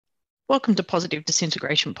Welcome to Positive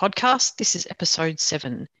Disintegration Podcast. This is episode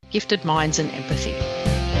 7, Gifted Minds and Empathy.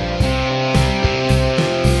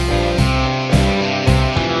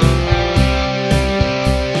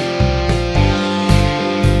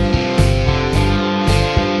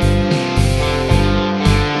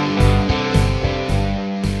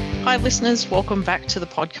 Hi listeners, welcome back to the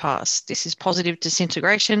podcast. This is Positive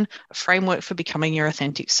Disintegration, a framework for becoming your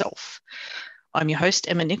authentic self. I'm your host,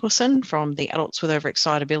 Emma Nicholson, from the Adults with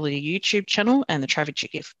Overexcitability YouTube channel and the Travis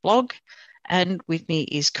Gift blog. And with me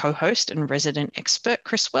is co-host and resident expert,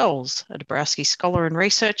 Chris Wells, a Dabrowski scholar and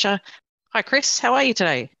researcher. Hi, Chris. How are you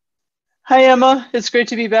today? Hi, Emma. It's great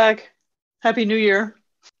to be back. Happy New Year.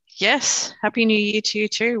 Yes, Happy New Year to you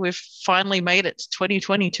too. We've finally made it to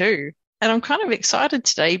 2022. And I'm kind of excited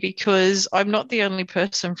today because I'm not the only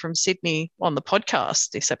person from Sydney on the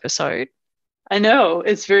podcast this episode. I know.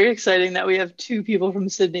 It's very exciting that we have 2 people from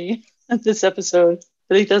Sydney at this episode.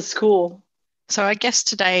 I think that's cool. So our guest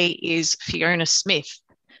today is Fiona Smith.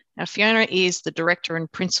 Now, Fiona is the director and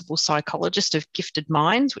principal psychologist of Gifted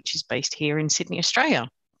Minds, which is based here in Sydney, Australia.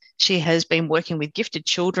 She has been working with gifted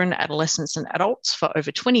children, adolescents and adults for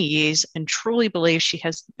over 20 years and truly believes she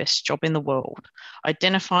has the best job in the world,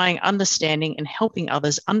 identifying, understanding and helping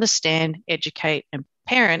others understand, educate and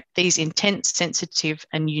parent these intense, sensitive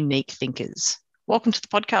and unique thinkers. Welcome to the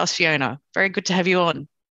podcast, Fiona. Very good to have you on.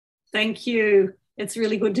 Thank you. It's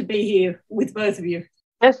really good to be here with both of you.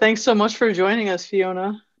 Yeah, thanks so much for joining us,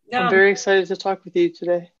 Fiona. I'm very excited to talk with you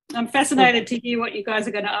today. I'm fascinated to hear what you guys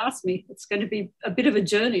are going to ask me. It's going to be a bit of a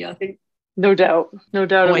journey, I think. No doubt. No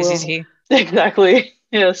doubt. Always is here. Exactly.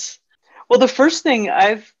 Yes. Well, the first thing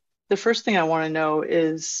I want to know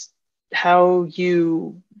is how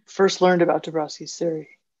you first learned about Dabrowski's theory.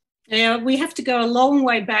 Yeah, we have to go a long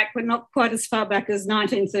way back. We're not quite as far back as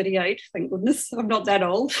 1938, thank goodness. I'm not that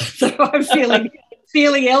old, so I'm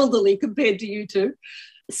feeling elderly compared to you two.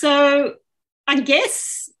 So I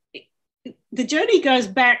guess the journey goes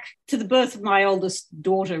back to the birth of my oldest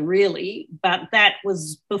daughter, really, but that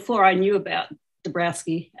was before I knew about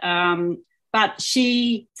Dąbrowski. But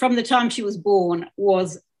she, from the time she was born,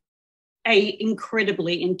 was an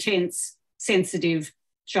incredibly intense, sensitive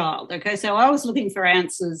child. Okay, so I was looking for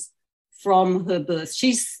answers from her birth.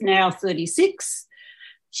 She's now 36.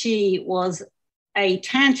 She was a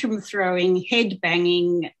tantrum-throwing,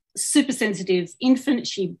 head-banging, super sensitive infant.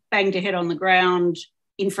 She banged her head on the ground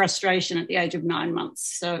in frustration at the age of 9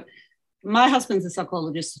 months. So my husband's a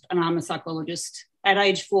psychologist and I'm a psychologist. At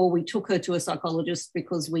age 4, we took her to a psychologist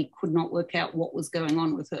because we could not work out what was going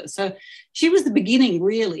on with her. So she was the beginning,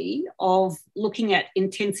 really, of looking at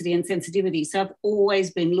intensity and sensitivity. So I've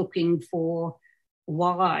always been looking for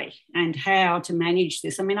why and how to manage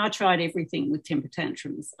this. I mean, I tried everything with temper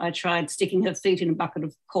tantrums. I tried sticking her feet in a bucket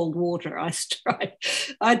of cold water.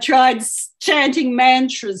 I tried chanting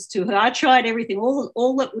mantras to her. I tried everything.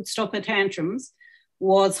 All that would stop her tantrums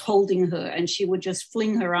was holding her, and she would just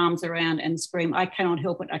fling her arms around and scream, I cannot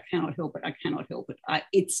help it, I cannot help it, I cannot help it.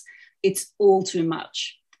 It's all too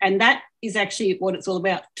much. And that is actually what it's all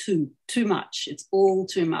about, too much. It's all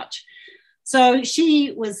too much. So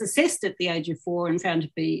she was assessed at the age of 4 and found to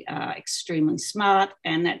be extremely smart,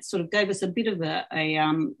 and that sort of gave us a bit of a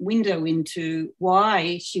window into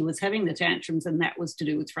why she was having the tantrums, and that was to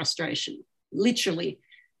do with frustration. Literally,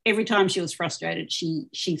 every time she was frustrated,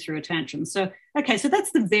 she threw a tantrum. So, okay, so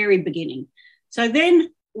that's the very beginning. So then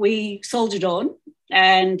we soldiered on,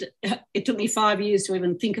 and it took me 5 years to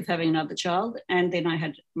even think of having another child, and then I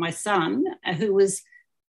had my son, who was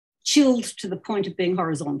chilled to the point of being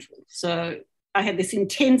horizontal. So I had this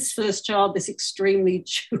intense first child, this extremely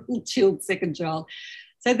chilled second child.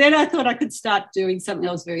 So then I thought I could start doing something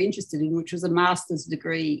I was very interested in, which was a master's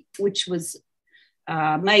degree, which was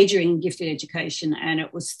majoring in gifted education, and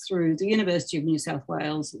it was through the University of New South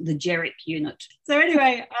Wales, the Jerrick unit. So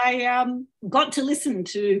anyway, I got to listen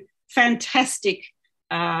to fantastic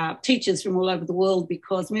teachers from all over the world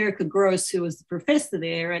because Miracle Gross, who was the professor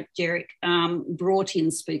there at Jerrick, brought in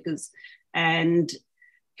speakers and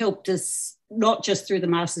helped us not just through the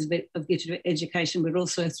Masters of Gifted Education, but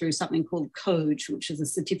also through something called CODE, which is a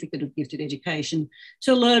Certificate of Gifted Education,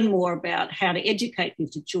 to learn more about how to educate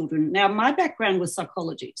gifted children. Now, my background was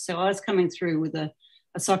psychology, so I was coming through with a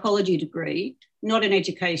psychology degree, not an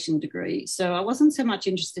education degree. So I wasn't so much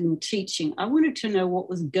interested in teaching. I wanted to know what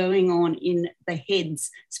was going on in the heads,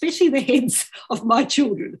 especially the heads of my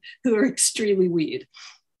children, who are extremely weird.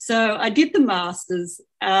 So I did the Masters,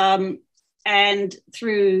 and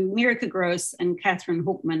through Miracle Gross and Catherine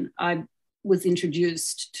Hookman, I was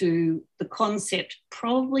introduced to the concept,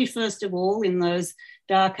 probably first of all in those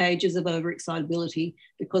dark ages of overexcitability,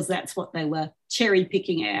 because that's what they were cherry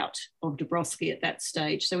picking out of Dabrowski at that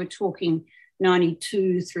stage. So we're talking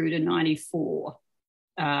 92 through to 94.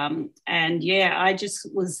 And yeah, I just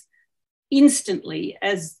was instantly,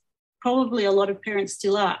 as probably a lot of parents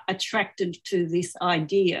still are, attracted to this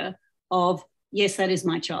idea of, yes, that is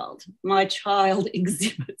my child. My child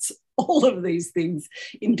exhibits all of these things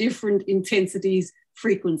in different intensities,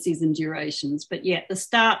 frequencies, and durations. But yeah, the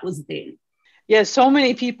start was then. Yeah, so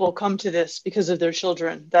many people come to this because of their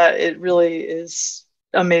children that it really is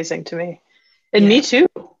amazing to me. And me too.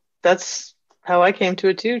 That's how I came to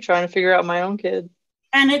it too, trying to figure out my own kid.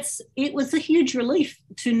 And it was a huge relief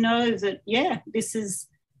to know that, yeah, this is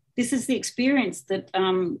the experience that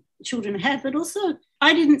children have. But also,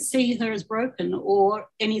 I didn't see her as broken or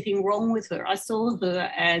anything wrong with her. I saw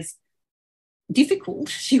her as difficult.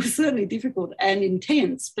 She was certainly difficult and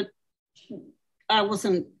intense, but I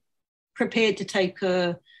wasn't prepared to take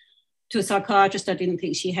her to a psychiatrist. I didn't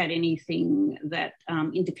think she had anything that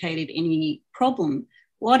indicated any problem.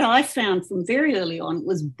 What I found from very early on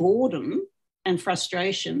was boredom and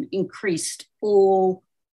frustration increased all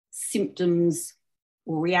symptoms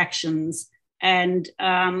or reactions. And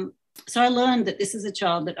so I learned that this is a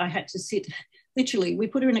child that I had to sit, literally, we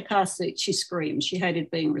put her in a car seat, she screamed, she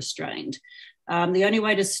hated being restrained. The only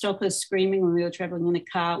way to stop her screaming when we were traveling in a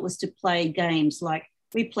car was to play games like,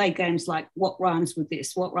 what rhymes with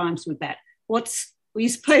this, what rhymes with that? We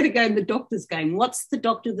used to play the game, the doctor's game. What's the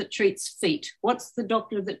doctor that treats feet? What's the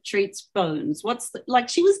doctor that treats bones?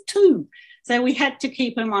 She was 2. So we had to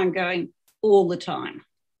keep her mind going all the time.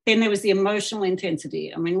 Then there was the emotional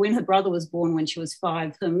intensity. I mean, when her brother was born when she was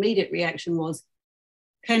 5, her immediate reaction was,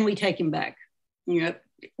 can we take him back? No,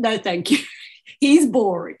 thank you. He's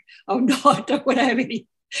boring. I don't want to have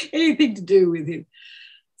anything to do with him.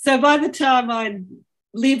 So by the time I'd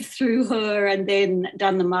lived through her and then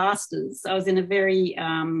done the masters, I was in a very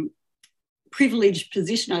privileged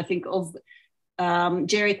position, I think, of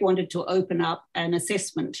Jerick wanted to open up an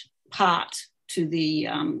assessment part to the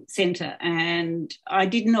centre, and I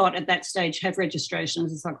did not at that stage have registration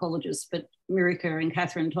as a psychologist, but Mirica and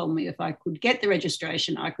Catherine told me if I could get the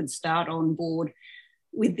registration, I could start on board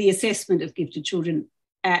with the assessment of gifted children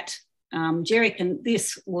at Jerick, and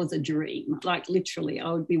this was a dream. Like literally,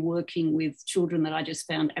 I would be working with children that I just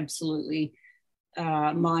found absolutely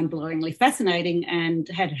mind-blowingly fascinating and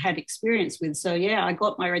had experience with. So yeah, I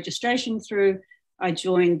got my registration through. I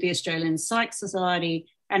joined the Australian Psych Society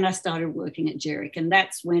and I started working at Jerick, and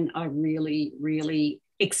that's when I really, really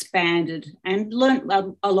expanded and learned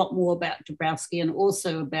a lot more about Dabrowski and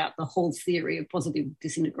also about the whole theory of positive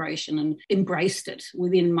disintegration and embraced it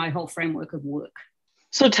within my whole framework of work.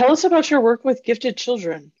 So tell us about your work with gifted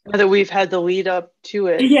children, now that we've had the lead up to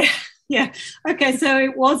it. Yeah. Okay, so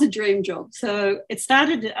it was a dream job. So I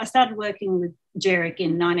started working with Jerick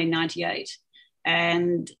in 1998,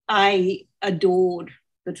 and I adored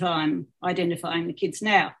the time identifying the kids.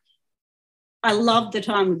 Now, I loved the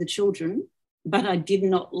time with the children, but I did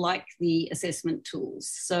not like the assessment tools.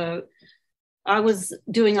 So I was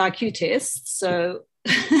doing IQ tests. So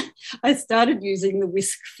I started using the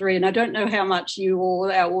WISC-3, and I don't know how much you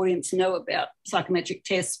or our audience know about psychometric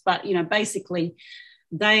tests, but, basically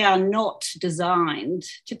they are not designed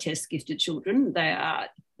to test gifted children. They are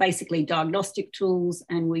basically diagnostic tools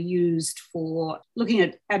and were used for looking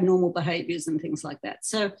at abnormal behaviours and things like that.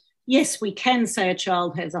 So yes, we can say a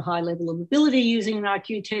child has a high level of ability using an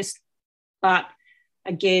IQ test, but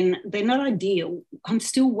again, they're not ideal. I'm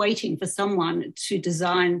still waiting for someone to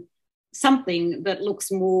design something that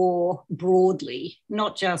looks more broadly,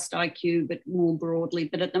 not just IQ, but more broadly.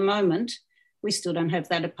 But at the moment, we still don't have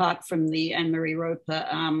that, apart from the Anne-Marie Roper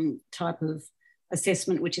type of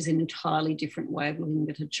assessment, which is an entirely different way of looking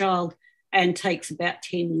at a child and takes about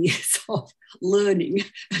 10 years of learning.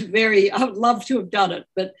 I would love to have done it,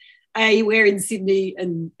 but A, we're in Sydney,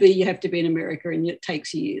 and B, you have to be in America, and it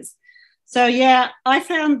takes years. So, yeah, I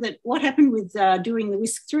found that what happened with doing the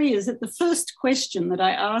WISC-3 is that the first question that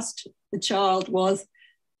I asked the child was,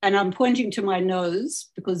 and I'm pointing to my nose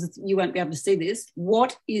because you won't be able to see this,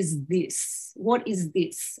 what is this? What is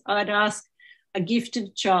this? I'd ask a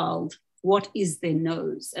gifted child, what is their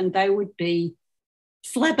nose? And they would be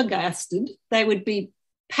flabbergasted. They would be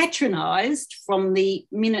patronised from the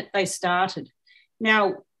minute they started.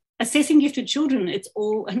 Now, assessing gifted children, it's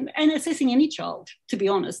all, and assessing any child, to be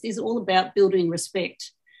honest, is all about building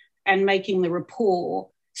respect and making the rapport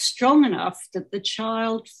strong enough that the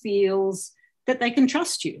child feels that they can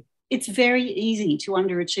trust you. It's very easy to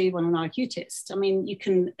underachieve on an IQ test. I mean, you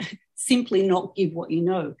can simply not give what you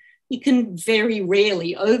know. you can very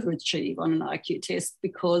rarely overachieve on an IQ test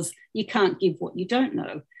because you can't give what you don't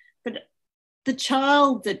know. But the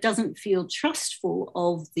child that doesn't feel trustful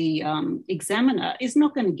of the examiner is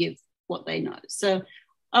not going to give what they know. So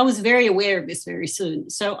I was very aware of this very soon.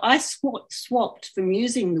 So I swapped from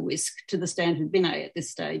using the WISC to the Stanford Binet at this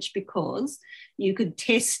stage because you could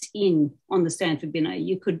test in on the Stanford Binet.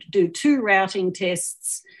 You could do 2 routing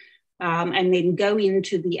tests and then go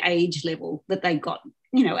into the age level that they got,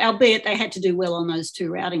 albeit they had to do well on those 2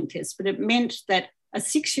 routing tests, but it meant that a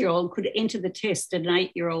 6-year-old could enter the test at an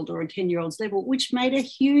 8-year-old or a 10-year-old's level, which made a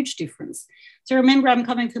huge difference. So remember, I'm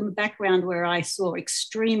coming from a background where I saw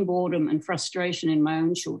extreme boredom and frustration in my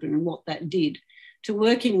own children and what that did, to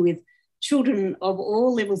working with children of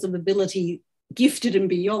all levels of ability, gifted and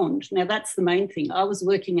beyond. Now, that's the main thing. I was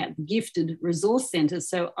working at the gifted resource centres,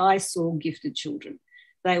 so I saw gifted children.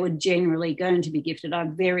 They were generally going to be gifted. I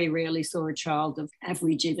very rarely saw a child of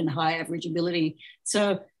average, even high average ability.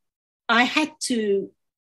 So I had to,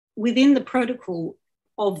 within the protocol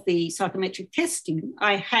of the psychometric testing,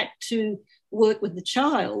 I had to work with the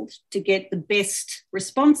child to get the best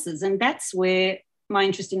responses. And that's where my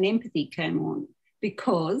interest in empathy came on,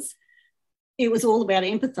 because it was all about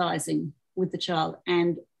empathizing with the child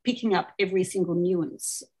and picking up every single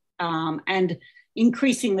nuance and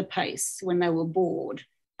increasing the pace when they were bored.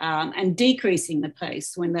 And decreasing the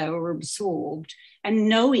pace when they were absorbed, and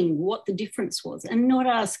knowing what the difference was, and not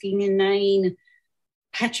asking inane,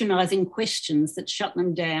 patronising questions that shut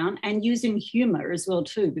them down, and using humour as well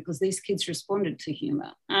too, because these kids responded to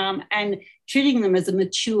humour, and treating them as a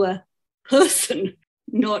mature person,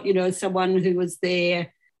 not, someone who was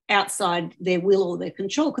there outside their will or their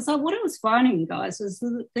control. Because what I was finding, guys, was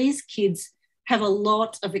that these kids have a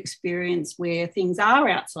lot of experience where things are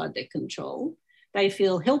outside their control. They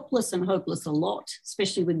feel helpless and hopeless a lot,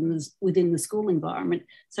 especially within the school environment.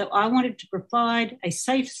 So I wanted to provide a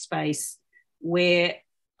safe space where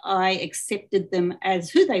I accepted them as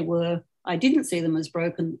who they were. I didn't see them as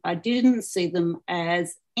broken. I didn't see them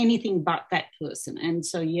as anything but that person. And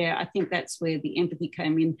so, I think that's where the empathy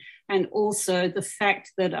came in. And also the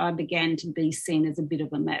fact that I began to be seen as a bit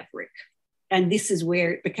of a maverick. And this is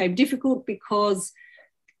where it became difficult because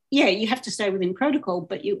you have to stay within protocol,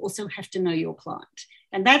 but you also have to know your client.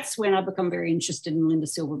 And that's when I become very interested in Linda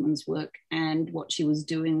Silverman's work and what she was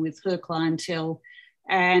doing with her clientele.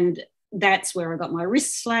 And that's where I got my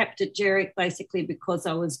wrist slapped at Jerick, basically because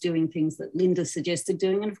I was doing things that Linda suggested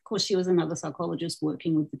doing. And of course, she was another psychologist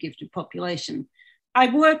working with the gifted population.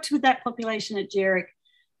 I worked with that population at Jerick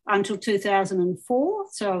until 2004.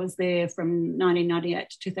 So I was there from 1998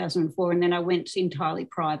 to 2004. And then I went entirely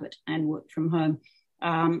private and worked from home.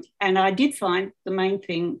 And I did find the main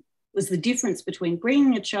thing was the difference between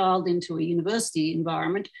bringing a child into a university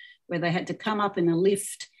environment where they had to come up in a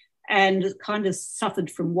lift and kind of suffered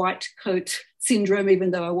from white coat syndrome, even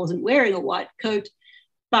though I wasn't wearing a white coat.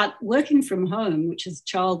 But working from home, which is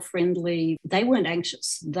child-friendly, they weren't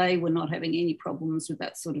anxious. They were not having any problems with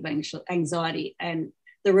that sort of anxiety, and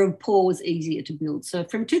the rapport was easier to build. So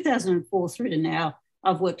from 2004 through to now,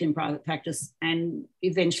 I've worked in private practice, and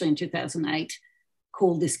eventually in 2008,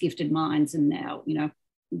 called this Gifted Minds, and now,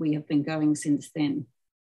 we have been going since then.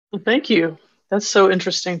 Well, thank you. That's so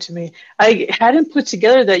interesting to me. I hadn't put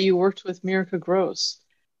together that you worked with Mirica Gross.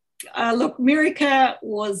 Look, Mirica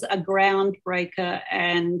was a groundbreaker,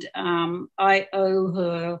 and I owe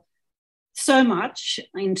her so much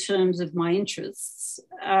in terms of my interests.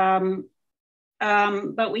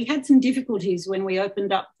 But we had some difficulties when we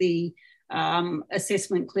opened up the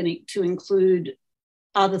assessment clinic to include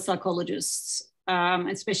other psychologists,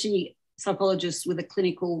 especially psychologists with a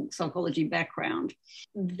clinical psychology background.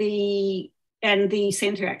 The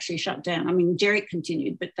centre actually shut down. I mean, Jerick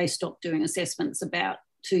continued, but they stopped doing assessments about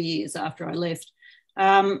 2 years after I left.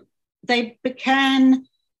 They began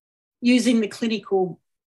using the clinical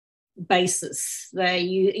basis. They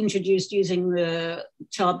introduced using the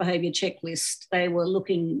child behaviour checklist. There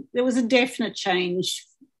was a definite change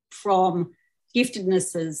from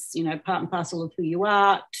giftedness as, part and parcel of who you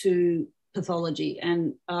are to pathology.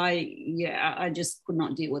 And I just could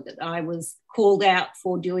not deal with it. I was called out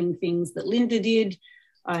for doing things that Linda did.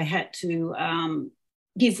 I had to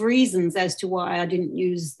give reasons as to why I didn't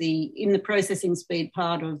use in the processing speed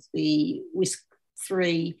part of the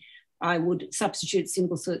WISC-3, I would substitute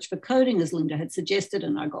simple search for coding as Linda had suggested,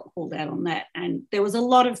 and I got called out on that. And there was a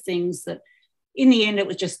lot of things that in the end,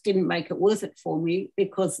 it just didn't make it worth it for me,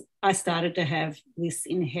 because I started to have this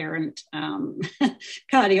inherent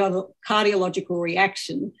cardiological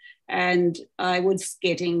reaction, and I was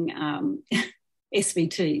getting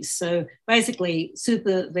SVTs. So basically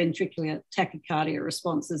supraventricular tachycardia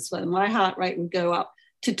responses. So my heart rate would go up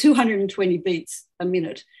to 220 beats a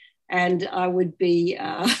minute. And I would be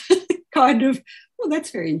kind of, well,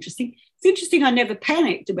 that's very interesting. It's interesting I never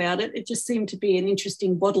panicked about it. It just seemed to be an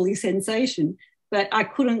interesting bodily sensation, but I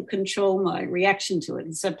couldn't control my reaction to it.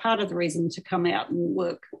 And so part of the reason to come out and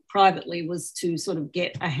work privately was to sort of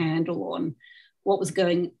get a handle on what was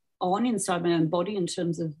going on inside my own body in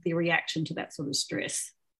terms of the reaction to that sort of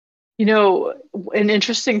stress. You know, an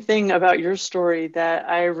interesting thing about your story that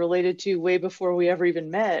I related to way before we ever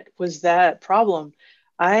even met was that problem.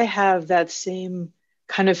 I have that same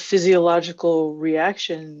kind of physiological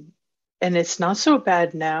reaction, and it's not so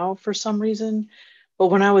bad now for some reason. But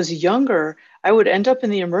when I was younger, I would end up in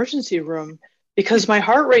the emergency room because my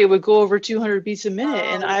heart rate would go over 200 beats a minute.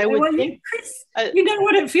 And I would think, Chris, you know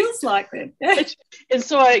what it feels like then. And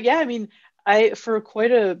so, for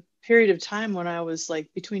quite a period of time when I was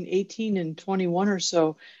like between 18 and 21 or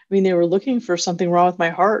so, I mean, they were looking for something wrong with my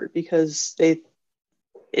heart because it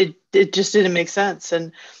just didn't make sense.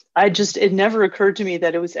 And it never occurred to me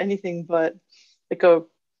that it was anything but like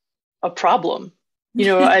a problem, you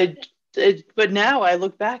know. But now I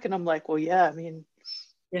look back and I'm like, well, yeah, I mean,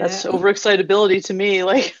 that's overexcitability to me.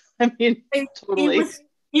 Like, I mean, totally.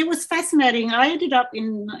 It was fascinating. I ended up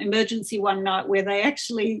in emergency one night where they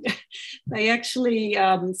actually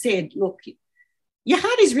said, look, your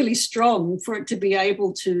heart is really strong for it to be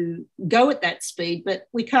able to go at that speed, but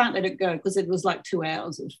we can't let it go because it was like 2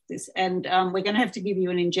 hours of this. And we're going to have to give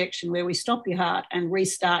you an injection where we stop your heart and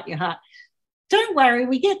restart your heart. Don't worry,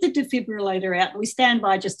 we get the defibrillator out and we stand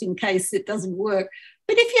by just in case it doesn't work.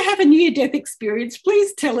 But if you have a near-death experience,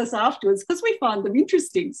 please tell us afterwards because we find them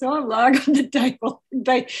interesting. So I'm lying on the table.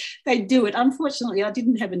 They do it. Unfortunately, I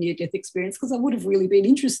didn't have a near-death experience because I would have really been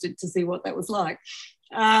interested to see what that was like.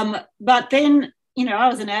 But then, you know, I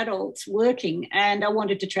was an adult working and I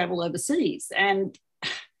wanted to travel overseas and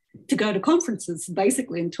to go to conferences,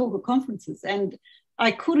 basically, and talk at conferences. And I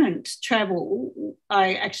couldn't travel.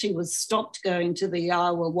 I actually was stopped going to the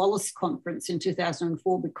Iowa Wallace conference in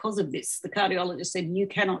 2004 because of this. The cardiologist said, you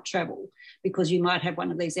cannot travel because you might have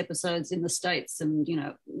one of these episodes in the States and, you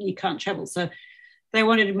know, you can't travel. So they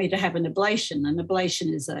wanted me to have an ablation. An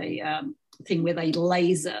ablation is a thing where they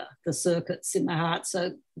laser the circuits in the heart.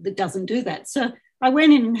 So it doesn't do that. So I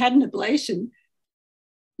went in and had an ablation.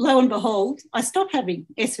 Lo and behold, I stopped having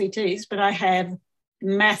SVTs, but I have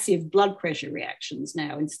massive blood pressure reactions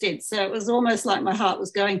now instead. So it was almost like my heart was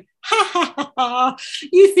going, ha, ha, ha, ha,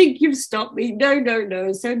 you think you've stopped me? No, no,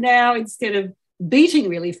 no. So now instead of beating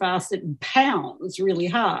really fast, it pounds really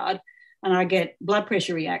hard. And I get blood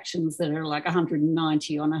pressure reactions that are like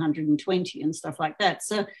 190 on 120 and stuff like that.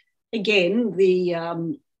 So again,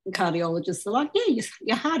 the cardiologists are like, yeah,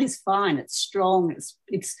 your heart is fine. It's strong.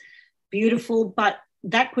 It's beautiful, but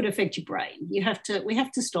that could affect your brain. We have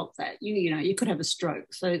to stop that. You know, you could have a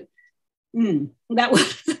stroke. So that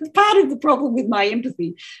was part of the problem with my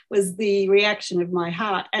empathy was the reaction of my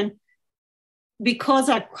heart. And because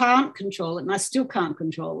I can't control it, and I still can't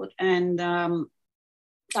control it, and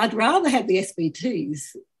I'd rather have the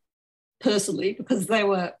SVTs personally because they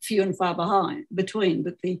were few and far between.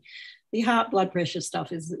 But the heart blood pressure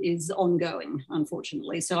stuff is ongoing,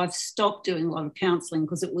 unfortunately. So I've stopped doing a lot of counselling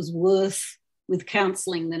because it was worse with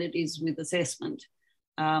counselling than it is with assessment,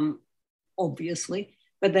 obviously.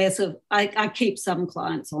 But I keep some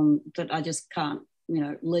clients on that I just can't, you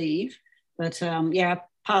know, leave. But I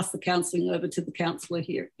pass the counselling over to the counsellor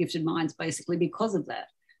here at Gifted Minds basically because of that.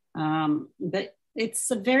 But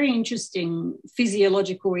it's a very interesting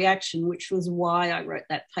physiological reaction, which was why I wrote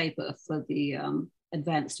that paper for the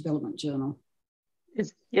Advanced Development Journal.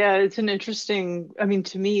 It's an interesting, I mean,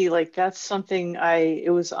 to me, like that's something it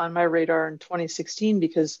was on my radar in 2016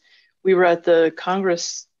 because we were at the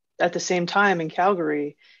Congress at the same time in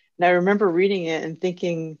Calgary. And I remember reading it and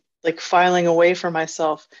thinking, like filing away for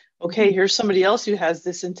myself, okay, here's somebody else who has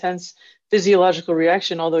this intense physiological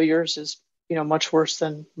reaction, although yours is, you know, much worse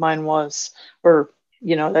than mine was. Or,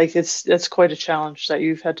 you know, like that's quite a challenge that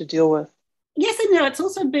you've had to deal with. Yes and no, it's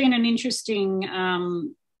also been an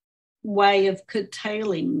interesting way of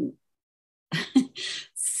curtailing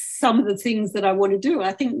some of the things that I want to do.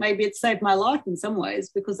 I think maybe it saved my life in some ways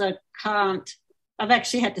because I've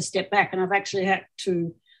actually had to step back and I've actually had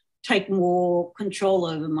to take more control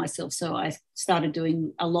over myself. So I started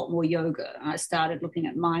doing a lot more yoga. I started looking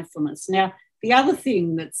at mindfulness. Now, the other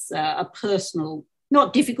thing that's a personal,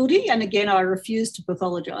 not difficulty, and again, I refuse to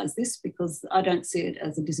pathologize this because I don't see it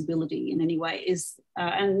as a disability in any way, is,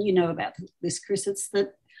 and you know about this, Chris, it's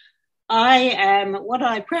that I am what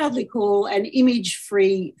I proudly call an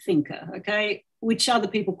image-free thinker, okay, which other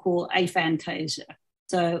people call aphantasia.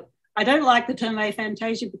 So I don't like the term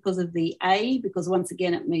aphantasia because of the A, because once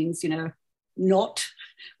again it means, not,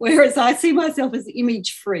 whereas I see myself as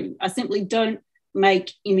image-free. I simply don't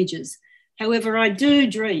make images. However, I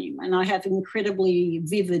do dream, and I have incredibly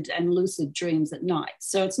vivid and lucid dreams at night.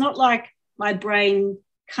 So it's not like my brain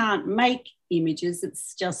can't make images.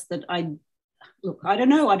 It's just that I don't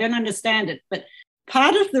know. I don't understand it. But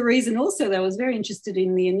part of the reason also that I was very interested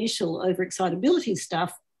in the initial overexcitability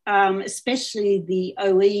stuff, especially the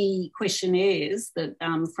OE questionnaires that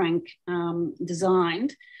Frank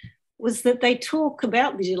designed, was that they talk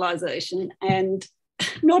about visualization and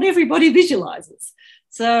not everybody visualizes.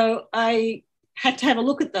 So I had to have a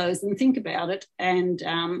look at those and think about it and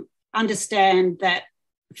understand that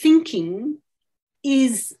thinking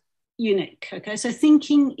is unique. Okay, so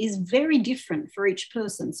thinking is very different for each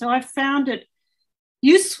person. So I found it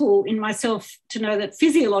useful in myself to know that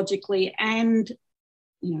physiologically and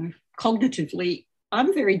cognitively,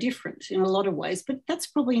 I'm very different in a lot of ways, but that's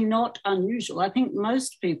probably not unusual. I think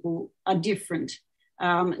most people are different.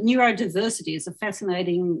 Neurodiversity is a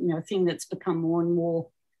fascinating thing that's become more and more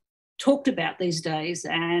talked about these days,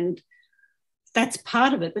 and that's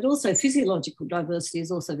part of it. But also physiological diversity is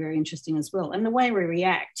also very interesting as well, and the way we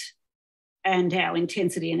react and our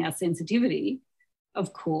intensity and our sensitivity,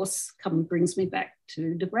 of course, brings me back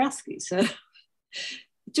to Dabrowski. So it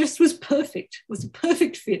just was perfect. It was a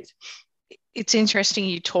perfect fit. It's interesting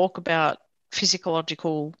you talk about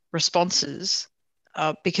physiological responses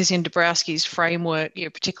because in Dabrowski's framework,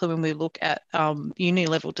 particularly when we look at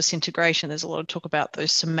uni-level disintegration, there's a lot of talk about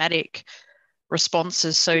those somatic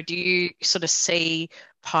responses. So do you sort of see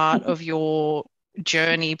part of your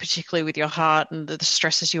journey, particularly with your heart and the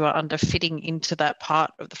stresses you are under, fitting into that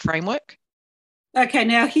part of the framework? Okay,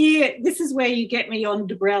 now this is where you get me on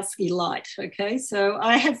Dabrowski light, okay? So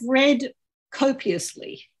I have read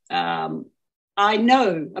copiously. I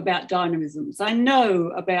know about dynamisms. I know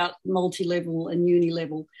about multi-level and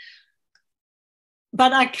uni-level.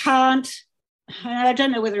 But I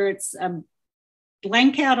don't know whether it's a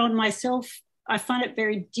blank out on myself. I find it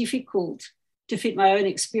very difficult to fit my own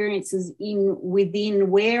experiences within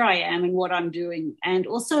where I am and what I'm doing, and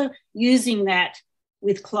also using that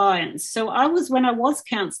with clients. So when I was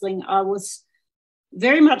counselling, I was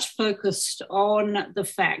very much focused on the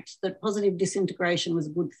fact that positive disintegration was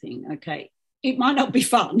a good thing, okay? It might not be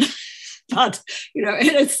fun, but,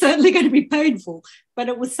 it's certainly going to be painful, but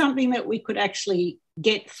it was something that we could actually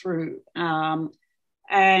get through.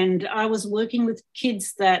 And I was working with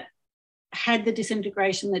kids that had the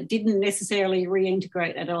disintegration that didn't necessarily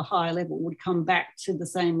reintegrate at a higher level, would come back to the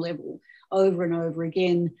same level over and over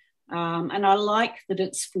again. And I like that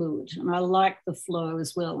it's fluid, and I like the flow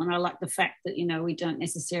as well. And I like the fact that, we don't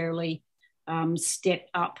necessarily step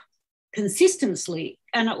up consistently.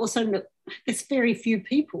 And also, there's very few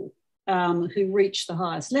people who reach the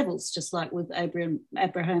highest levels, just like with Abraham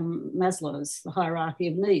Maslow's The Hierarchy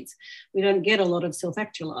of Needs. We don't get a lot of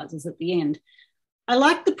self-actualizers at the end. I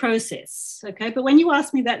like the process, okay? But when you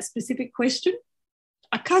ask me that specific question,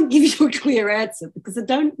 I can't give you a clear answer because I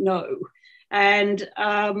don't know. And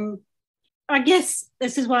I guess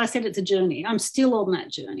this is why I said it's a journey. I'm still on that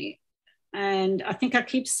journey. And I think I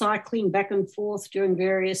keep cycling back and forth doing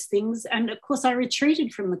various things. And of course, I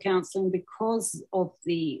retreated from the counselling because of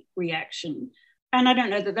the reaction. And I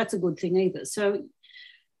don't know that that's a good thing either. So,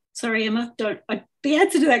 sorry, Emma, the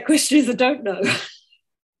answer to that question is I don't know.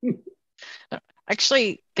 I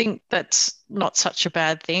actually think that's not such a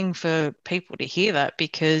bad thing for people to hear that,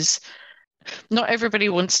 because not everybody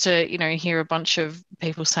wants to, hear a bunch of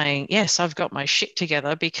people saying, yes, I've got my shit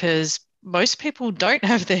together, because most people don't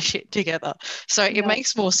have their shit together. So it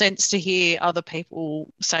makes more sense to hear other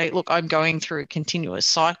people say, look, I'm going through a continuous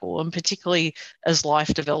cycle. And particularly as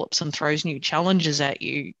life develops and throws new challenges at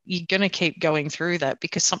you, you're going to keep going through that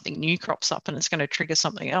because something new crops up and it's going to trigger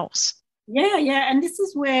something else. Yeah. And this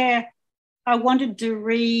is where I wanted to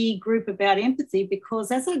regroup about empathy,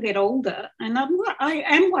 because as I get older, and I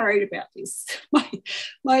am worried about this,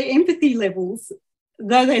 my empathy levels,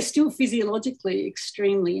 though they're still physiologically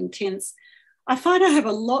extremely intense, I find I have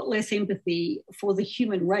a lot less empathy for the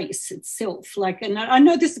human race itself. And I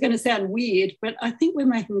know this is going to sound weird, but I think we're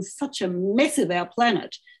making such a mess of our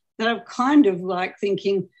planet that I'm kind of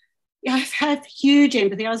thinking, I have huge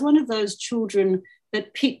empathy. I was one of those children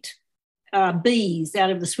that picked bees out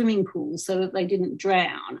of the swimming pool so that they didn't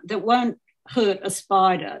drown, that won't hurt a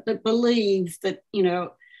spider, that believe that,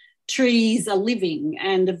 trees are living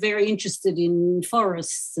and are very interested in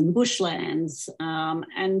forests and bushlands,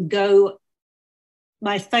 and go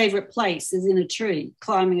my favourite place is in a tree,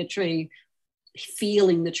 climbing a tree,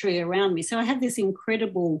 feeling the tree around me. So I have this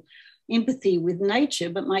incredible empathy with nature,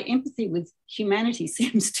 but my empathy with humanity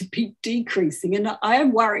seems to be decreasing. And I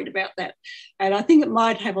am worried about that. And I think it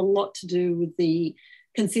might have a lot to do with the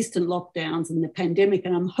consistent lockdowns and the pandemic.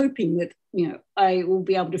 And I'm hoping that, I will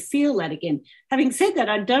be able to feel that again. Having said that,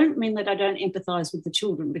 I don't mean that I don't empathise with the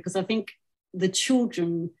children, because I think the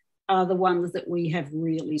children are the ones that we have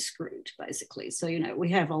really screwed, basically. So,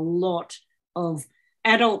 we have a lot of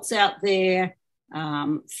adults out there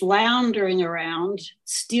floundering around,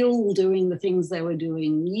 still doing the things they were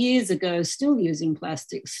doing years ago, still using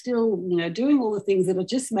plastic, still, doing all the things that are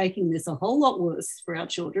just making this a whole lot worse for our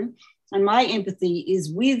children. And my empathy is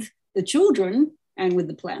with the children and with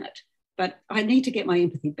the planet. But I need to get my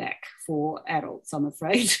empathy back for adults, I'm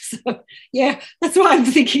afraid. So, yeah, that's what I'm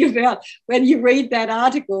thinking about. When you read that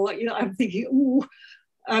article, I'm thinking, ooh,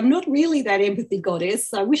 I'm not really that empathy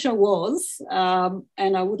goddess. I wish I was,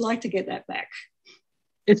 and I would like to get that back.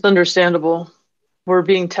 It's understandable. We're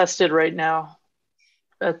being tested right now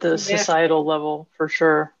at the societal level, for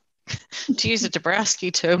sure. To use a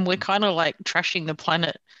Dabrowski term, we're kind of like trashing the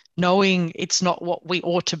planet, knowing it's not what we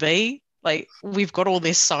ought to be. Like, we've got all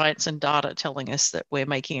this science and data telling us that we're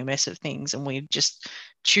making a mess of things, and we're just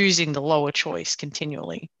choosing the lower choice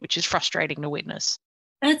continually, which is frustrating to witness.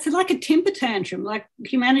 It's like a temper tantrum. Like,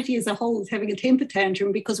 humanity as a whole is having a temper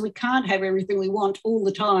tantrum because we can't have everything we want all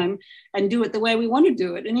the time and do it the way we want to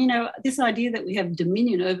do it. And, this idea that we have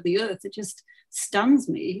dominion over the earth, it just stuns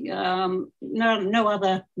me. No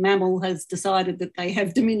other mammal has decided that they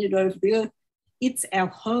have dominion over the earth. It's our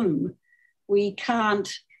home. We can't,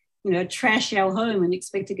 trash our home and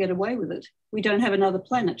expect to get away with it. We don't have another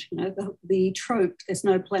planet. The trope, there's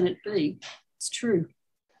no planet B. It's true.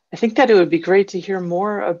 I think that it would be great to hear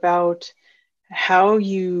more about how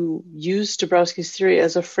you use Dąbrowski's theory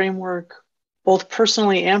as a framework, both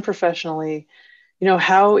personally and professionally,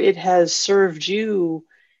 how it has served you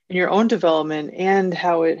in your own development and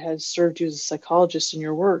how it has served you as a psychologist in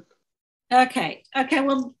your work. Okay.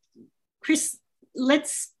 Well, Chris,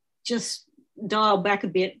 let's just dial back a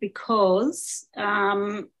bit because,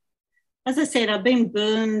 as I said, I've been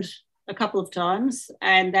burned a couple of times,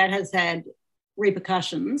 and that has had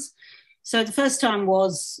repercussions. So the first time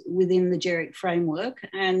was within the GERIC framework,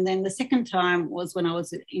 and then the second time was when I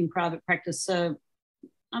was in private practice. So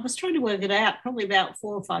I was trying to work it out probably about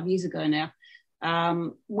 4 or 5 years ago now,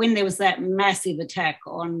 when there was that massive attack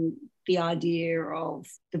on the idea of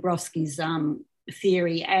Dąbrowski's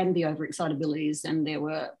theory and the overexcitabilities, and there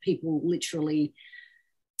were people literally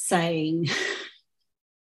saying,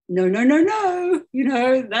 no,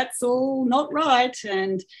 that's all not right.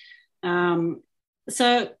 And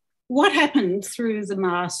so what happened through the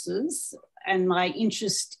masters and my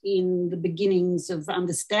interest in the beginnings of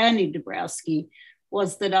understanding Dabrowski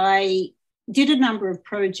was that I did a number of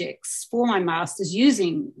projects for my masters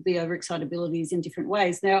using the overexcitabilities in different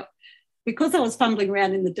ways. Now, because I was fumbling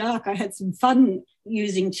around in the dark, I had some fun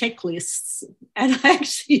using checklists, and I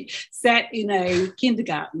actually sat in a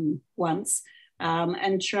kindergarten once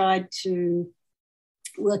and tried to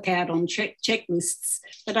work out on checklists,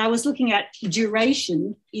 but I was looking at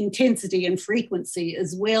duration, intensity and frequency,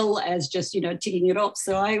 as well as just, ticking it off.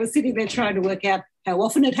 So I was sitting there trying to work out how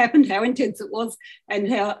often it happened, how intense it was, and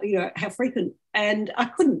how frequent. And I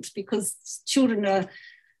couldn't, because children are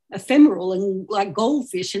ephemeral and like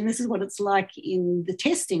goldfish, and this is what it's like in the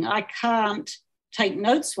testing. I can't take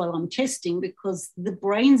notes while I'm testing because the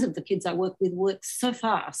brains of the kids I work with work so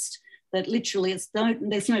fast that literally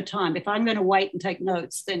there's no time. If I'm going to wait and take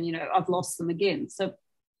notes, then, I've lost them again. So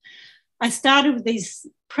I started with these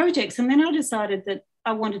projects, and then I decided that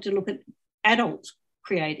I wanted to look at adult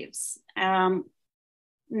creatives.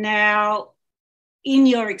 Now, in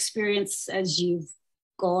your experience, as you've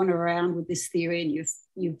gone around with this theory and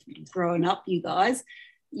you've grown up, you guys,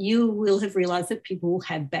 you will have realised that people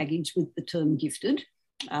have baggage with the term gifted.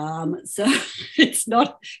 So it's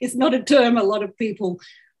not a term a lot of people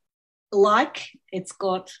like. It's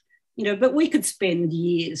got, but we could spend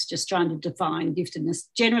years just trying to define giftedness.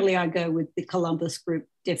 Generally, I go with the Columbus Group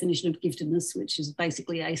definition of giftedness, which is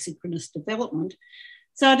basically asynchronous development.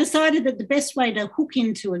 So I decided that the best way to hook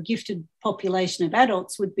into a gifted population of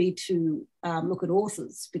adults would be to look at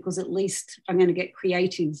authors, because at least I'm going to get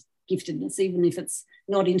creative giftedness, even if it's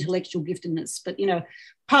not intellectual giftedness. But,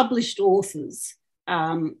 published authors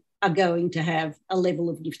are going to have a level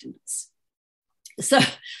of giftedness. So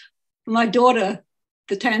my daughter,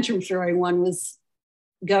 the tantrum throwing one, was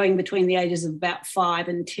going between the ages of about 5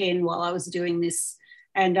 and 10 while I was doing this.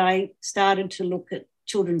 And I started to look at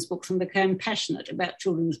children's books and became passionate about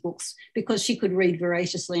children's books because she could read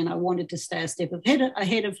voraciously and I wanted to stay a step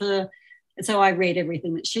ahead of her. And so I read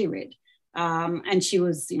everything that she read. And she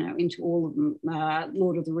was, into all of them.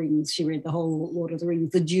 Lord of the Rings, she read the whole Lord of the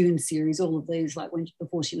Rings, the Dune series, all of these,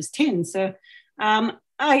 before she was 10. So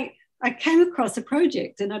I came across a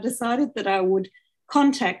project and I decided that I would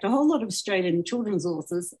contact a whole lot of Australian children's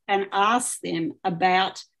authors and ask them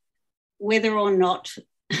about whether or not,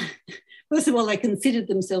 first of all, they considered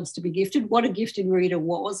themselves to be gifted, what a gifted reader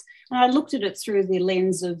was. And I looked at it through the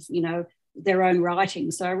lens of, their own writing.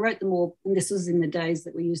 So I wrote them all, and this was in the days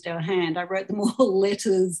that we used our hand, I wrote them all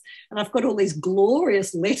letters, and I've got all these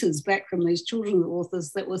glorious letters back from these children's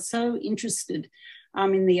authors that were so interested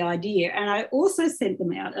in the idea. And I also sent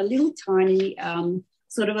them out a little tiny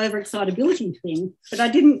sort of overexcitability thing, but I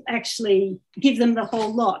didn't actually give them the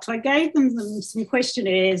whole lot. I gave them some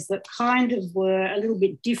questionnaires that kind of were a little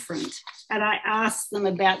bit different, and I asked them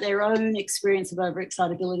about their own experience of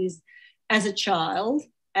overexcitabilities as a child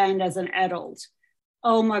and as an adult.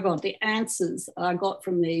 Oh my God, the answers I got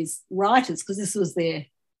from these writers, because this was their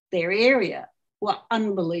area, were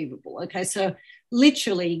unbelievable. Okay, so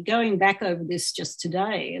literally going back over this just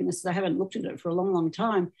today, and I haven't looked at it for a long, long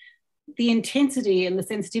time, the intensity and the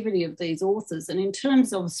sensitivity of these authors, and in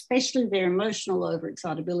terms of especially their emotional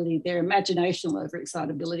overexcitability, their imaginational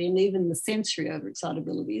overexcitability, and even the sensory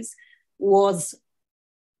overexcitabilities, was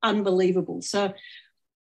unbelievable. So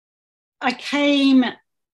I came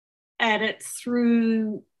at it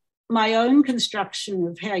through my own construction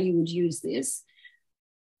of how you would use this.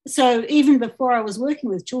 So even before I was working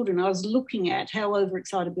with children, I was looking at how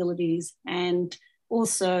overexcitabilities and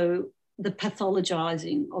also the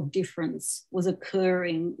pathologizing of difference was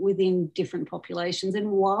occurring within different populations and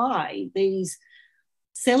why these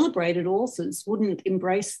celebrated authors wouldn't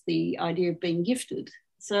embrace the idea of being gifted.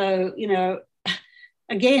 So,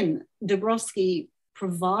 again, Dąbrowski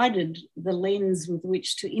provided the lens with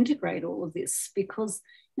which to integrate all of this because,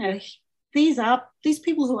 these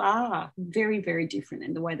people who are very, very different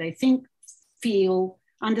in the way they think, feel,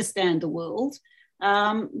 understand the world,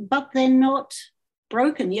 but they're not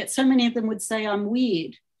broken. Yet so many of them would say, I'm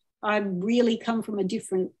weird. I really come from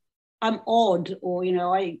I'm odd, or,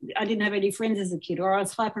 I didn't have any friends as a kid, or I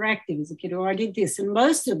was hyperactive as a kid, or I did this. And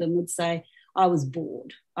most of them would say, I was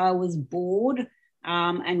bored.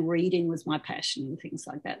 And reading was my passion and things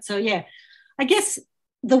like that. So, yeah, I guess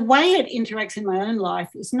the way it interacts in my own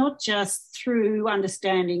life is not just through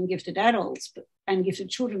understanding gifted adults and gifted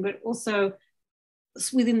children, but also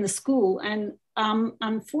within the school. And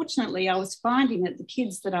unfortunately, I was finding that the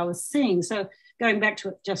kids that I was seeing, so going back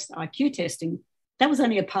to just IQ testing, that was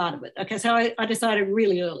only a part of it. Okay, so I decided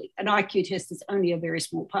really early an IQ test is only a very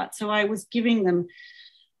small part. So I was giving them,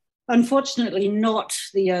 unfortunately, not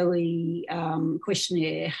the OE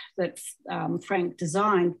questionnaire that Frank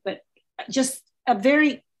designed, but just a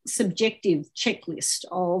very subjective checklist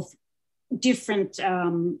of different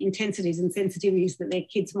intensities and sensitivities that their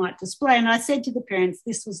kids might display. And I said to the parents,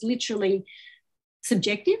 this was literally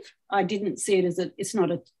subjective. I didn't see it as it's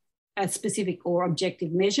not a specific or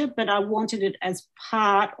objective measure, but I wanted it as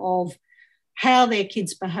part of how their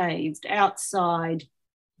kids behaved outside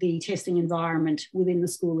the testing environment, within the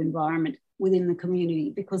school environment, within the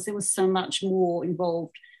community, because there was so much more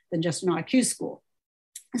involved than just an IQ score.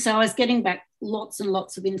 So I was getting back lots and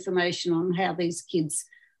lots of information on how these kids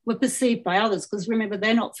were perceived by others, because remember,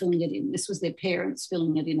 they're not filling it in. This was their parents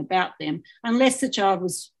filling it in about them, unless the child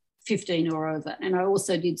was 15 or over. And I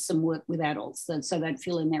also did some work with adults, so they'd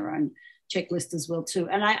fill in their own checklist as well too.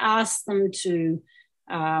 And I asked them to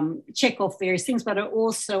check off various things, but I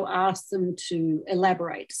also asked them to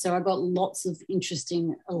elaborate. So I got lots of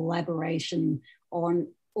interesting elaboration on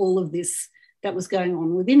all of this that was going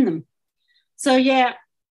on within them. So yeah,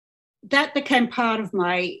 that became part of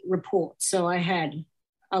my report. So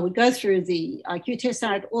I would go through the IQ test,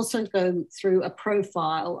 and I'd also go through a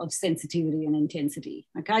profile of sensitivity and intensity.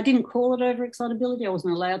 Okay, I didn't call it overexcitability. I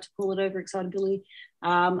wasn't allowed to call it overexcitability,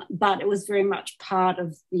 but it was very much part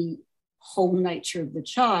of the whole nature of the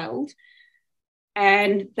child.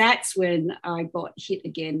 And that's when I got hit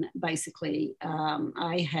again, basically.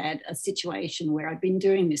 I had a situation where I'd been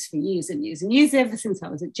doing this for years and years and years, ever since I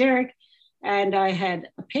was at Jerrick. And I had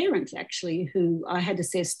a parent, actually, who I had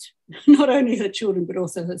assessed not only her children, but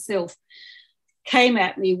also herself, came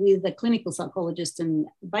at me with a clinical psychologist and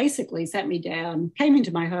basically sat me down, came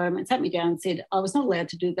into my home and sat me down and said, I was not allowed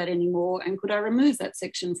to do that anymore. And could I remove that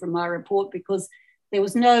section from my report, because there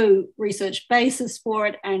was no research basis for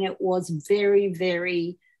it, and it was very,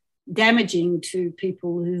 very damaging to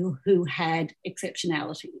people who had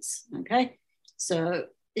exceptionalities, okay? So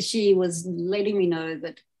she was letting me know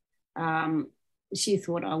that she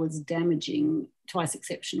thought I was damaging twice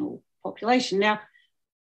exceptional population. Now,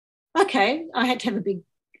 okay, I had to have a big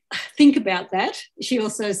think about that. She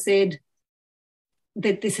also said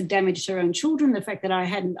that this had damaged her own children, the fact that I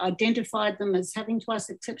hadn't identified them as having twice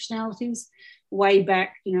exceptionalities way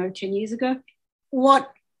back, 10 years ago.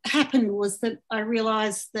 What happened was that I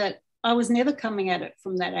realised that I was never coming at it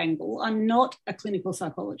from that angle. I'm not a clinical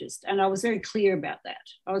psychologist, and I was very clear about that.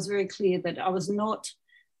 I was very clear that I was not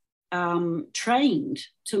trained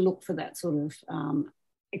to look for that sort of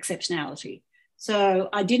exceptionality. So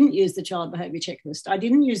I didn't use the child behaviour checklist. I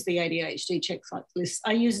didn't use the ADHD checklist.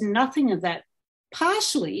 I used nothing of that,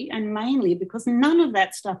 partially and mainly because none of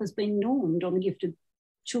that stuff has been normed on gifted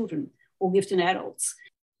children or gifted adults.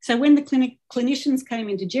 So when the clinicians came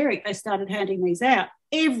into GERIC, they started handing these out.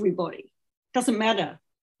 Everybody, doesn't matter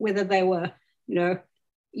whether they were,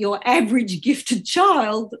 your average gifted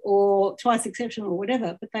child or twice exceptional or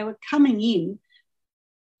whatever, but they were coming in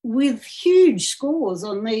with huge scores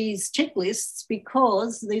on these checklists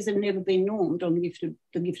because these have never been normed on the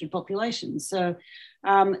gifted population. So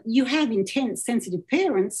you have intense sensitive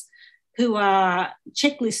parents who are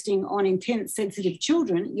checklisting on intense sensitive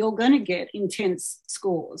children, you're going to get intense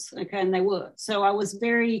scores, okay, and they were. So I was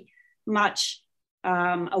very much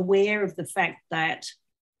aware of the fact that,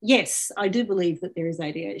 yes, I do believe that there is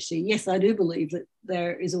ADHD. Yes, I do believe that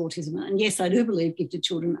there is autism. And yes, I do believe gifted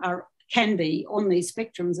children can be on these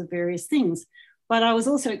spectrums of various things. But I was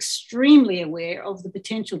also extremely aware of the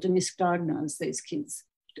potential to misdiagnose these kids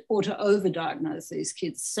or to overdiagnose these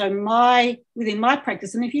kids. So within my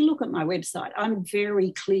practice, and if you look at my website, I'm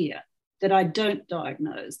very clear that I don't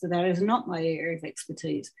diagnose, that is not my area of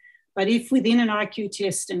expertise. But if within an IQ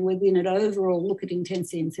test and within an overall look at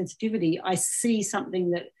intensity and sensitivity, I see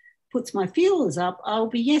something that puts my feelers up, I'll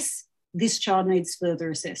be, yes, this child needs further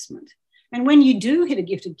assessment. And when you do hit a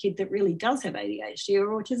gifted kid that really does have ADHD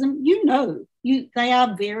or autism, they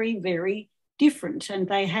are very, very different, and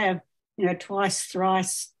they have twice,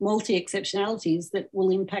 thrice, multi-exceptionalities that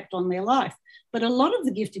will impact on their life. But a lot of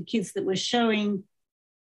the gifted kids that were showing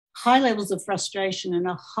high levels of frustration and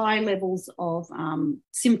high levels of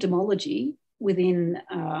symptomology within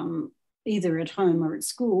either at home or at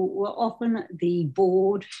school were often the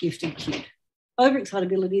bored gifted kid.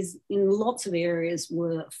 Overexcitabilities in lots of areas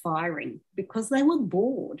were firing because they were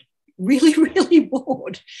bored, really, really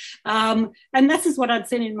bored. And this is what I'd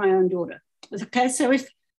seen in my own daughter. Okay, so if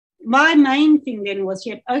my main thing then was,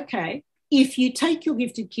 if you take your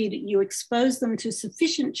gifted kid, you expose them to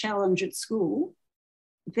sufficient challenge at school,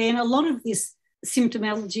 then a lot of this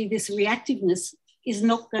symptomology, this reactiveness is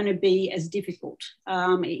not going to be as difficult.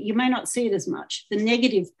 You may not see it as much. The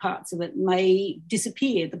negative parts of it may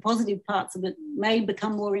disappear. The positive parts of it may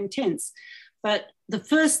become more intense. But the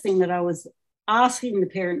first thing that I was asking the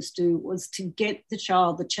parents to do was to get the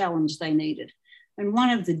child the challenge they needed. And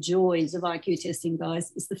one of the joys of IQ testing,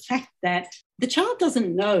 guys, is the fact that the child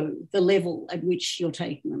doesn't know the level at which you're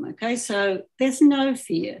taking them, okay? So there's no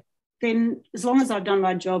fear. Then as long as I've done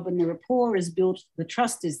my job and the rapport is built, the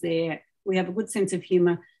trust is there, we have a good sense of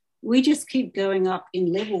humour, we just keep going up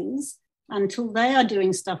in levels until they are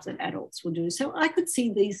doing stuff that adults will do. So I could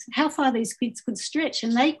see how far these kids could stretch,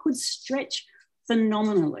 and they could stretch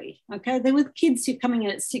phenomenally, okay? There were kids who are coming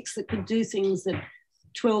in at 6 that could do things that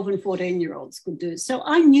 12 and 14-year-olds could do. So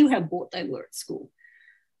I knew how bored they were at school.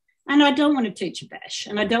 And I don't want to teach a bash,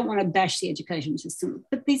 and I don't want to bash the education system,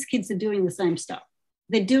 but these kids are doing the same stuff.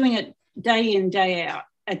 They're doing it day in, day out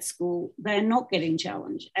at school. They're not getting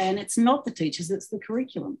challenged. And it's not the teachers, it's the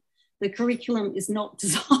curriculum. The curriculum is not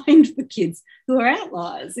designed for kids who are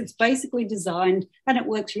outliers. It's basically designed, and it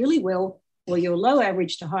works really well for your low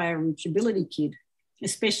average to high average ability kid,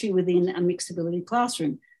 especially within a mixed ability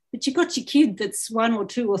classroom. But you've got your kid that's 1 or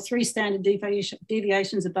 2 or 3 standard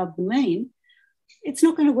deviations above the mean, it's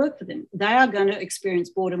not going to work for them. They are going to experience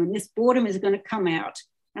boredom, and this boredom is going to come out,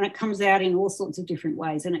 and it comes out in all sorts of different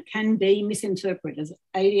ways, and it can be misinterpreted as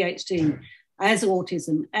ADHD, as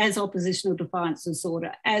autism, as oppositional defiance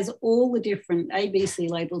disorder, as all the different ABC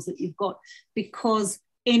labels that you've got, because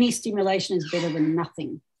any stimulation is better than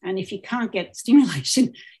nothing. And if you can't get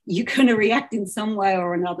stimulation, you're going to react in some way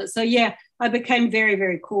or another. So, yeah, I became very,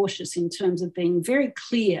 very cautious in terms of being very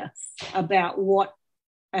clear about what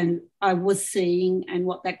and I was seeing and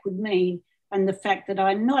what that could mean, and the fact that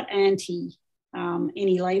I'm not anti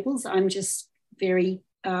any labels. I'm just very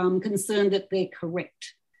concerned that they're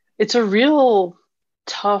correct. It's a real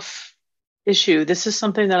tough issue. This is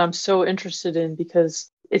something that I'm so interested in because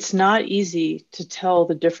it's not easy to tell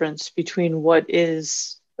the difference between what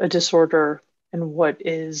is a disorder and what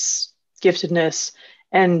is giftedness.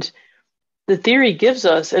 And the theory gives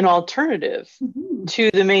us an alternative Mm-hmm.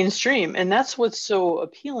 to the mainstream. And that's what's so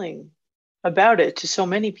appealing about it to so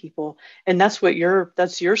many people. And that's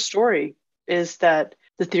your story, is that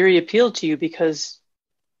the theory appealed to you because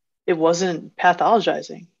it wasn't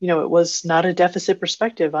pathologizing. It was not a deficit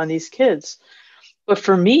perspective on these kids. But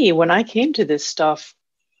for me, when I came to this stuff,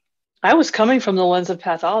 I was coming from the lens of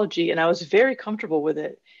pathology and I was very comfortable with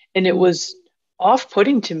it. And it was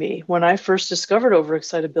off-putting to me when I first discovered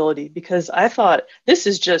overexcitability, because I thought this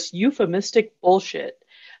is just euphemistic bullshit.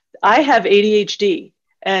 I have ADHD,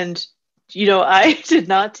 and I did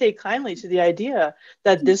not take kindly to the idea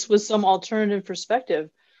that this was some alternative perspective.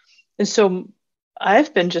 And so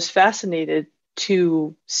I've been just fascinated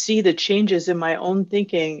to see the changes in my own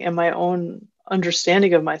thinking and my own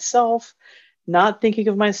understanding of myself, not thinking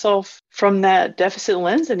of myself from that deficit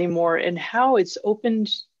lens anymore, and how it's opened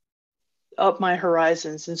up my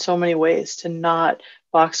horizons in so many ways to not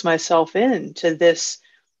box myself into this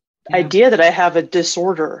idea that I have a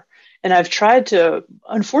disorder. And I've tried to,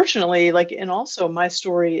 unfortunately, and also my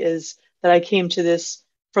story is that I came to this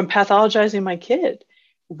from pathologizing my kid.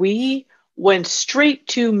 We went straight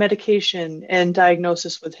to medication and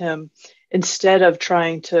diagnosis with him instead of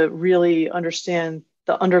trying to really understand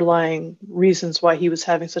the underlying reasons why he was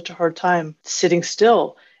having such a hard time sitting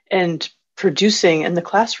still and producing in the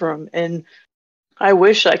classroom. And I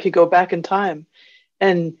wish I could go back in time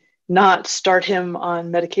and not start him on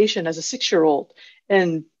medication as a 6-year-old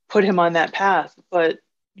and put him on that path. But,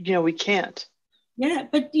 we can't. Yeah,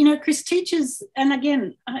 but, Chris, teachers, and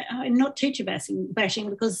again, I'm not teacher bashing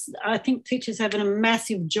because I think teachers have a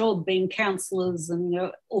massive job being counsellors and,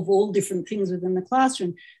 of all different things within the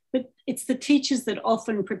classroom. But it's the teachers that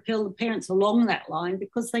often propel the parents along that line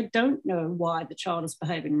because they don't know why the child is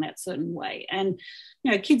behaving in that certain way. And,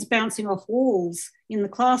 kids bouncing off walls in the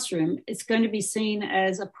classroom, it's going to be seen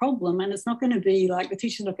as a problem, and it's not going to be like the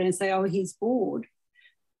teacher's not going to say, oh, he's bored,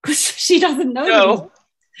 because she doesn't know. No.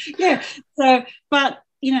 Yeah. So, but,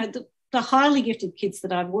 the highly gifted kids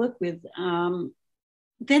that I've worked with,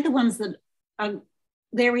 they're the ones that are,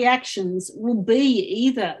 their reactions will be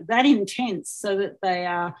either that intense so that they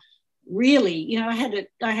are really,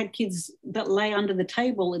 I had kids that lay under the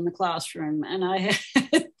table in the classroom, and I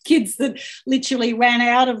had kids that literally ran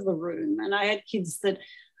out of the room, and I had kids that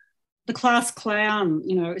the class clown,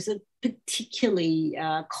 is a particularly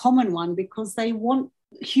common one because they want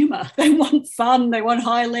humor, they want fun, they want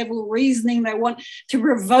high level reasoning, they want to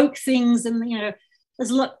provoke things, and there's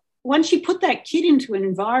a lot. Once you put that kid into an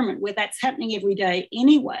environment where that's happening every day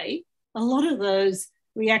anyway, a lot of those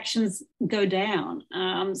reactions go down.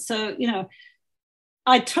 So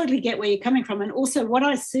I totally get where you're coming from. And also what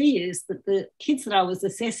I see is that the kids that I was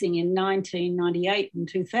assessing in 1998 and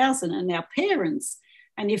 2000 are now parents.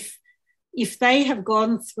 And if they have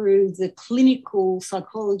gone through the clinical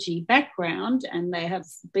psychology background and they have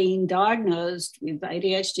been diagnosed with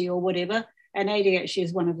ADHD or whatever, and ADHD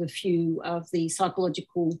is one of the few of the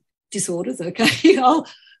psychological disorders, okay,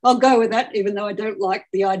 I'll go with that, even though I don't like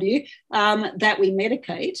the idea, that we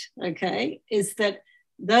medicate, okay, is that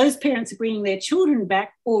those parents are bringing their children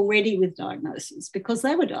back already with diagnoses because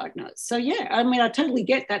they were diagnosed. So, yeah, I totally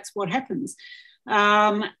get that's what happens.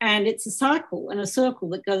 And it's a cycle and a circle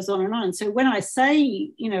that goes on and on. So when I say,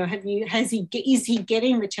 is he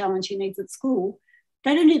getting the challenge he needs at school,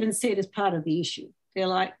 they don't even see it as part of the issue. They're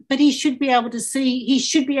like, but he should be able to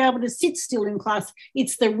sit still in class.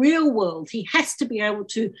 It's the real world. He has to be able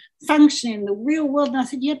to function in the real world. And I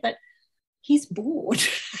said, yeah, but he's bored.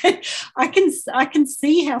 I can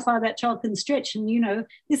see how far that child can stretch. And,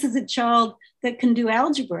 this is a child that can do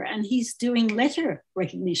algebra and he's doing letter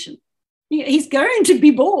recognition. He's going to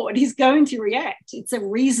be bored. He's going to react. It's a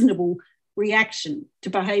reasonable reaction to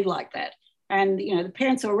behave like that. And, the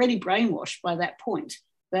parents are already brainwashed by that point,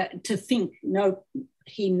 that to think, no,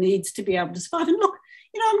 he needs to be able to survive. And look,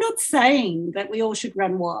 I'm not saying that we all should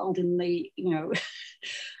run wild in the,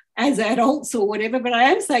 as adults or whatever, but I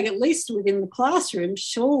am saying at least within the classroom,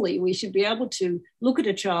 surely we should be able to look at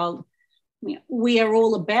a child. We are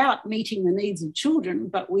all about meeting the needs of children,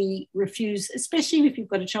 but we refuse, especially if you've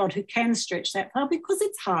got a child who can stretch that far, because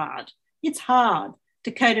it's hard. It's hard to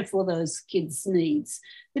cater for those kids' needs.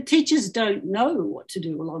 The teachers don't know what to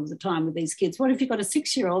do a lot of the time with these kids. What if you've got a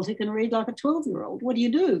 6-year-old who can read like a 12-year-old? What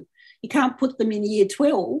do? You can't put them in year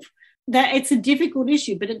 12. That it's a difficult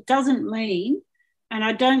issue, but it doesn't mean, and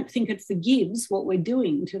I don't think it forgives what we're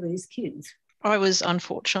doing to these kids. I was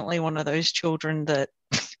unfortunately one of those children that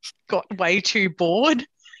got way too bored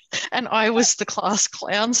And I was the class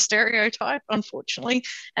clown stereotype, unfortunately,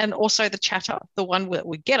 and also the chatter, the one that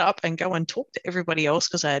would get up and go and talk to everybody else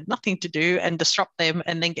because I had nothing to do and disrupt them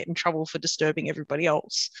and then get in trouble for disturbing everybody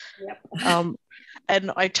else. Yep.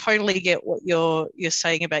 And I totally get what you're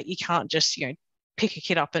saying about you can't just, pick a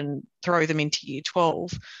kid up and throw them into year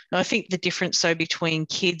 12. And I think the difference, though, between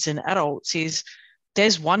kids and adults is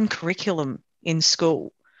there's one curriculum in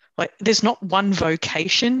school. Like, there's not one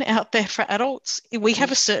vocation out there for adults. We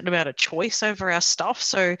have a certain amount of choice over our stuff.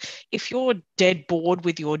 So if you're dead bored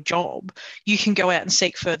with your job, you can go out and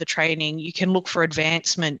seek further training. You can look for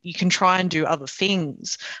advancement. You can try and do other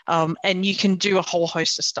things. And you can do a whole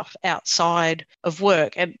host of stuff outside of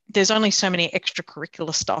work. And there's only so many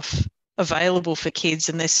extracurricular stuff available for kids,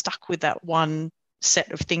 and they're stuck with that one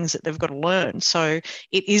set of things that they've got to learn. So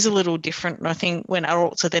it is a little different. And I think when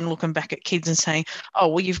adults are then looking back at kids and saying, oh,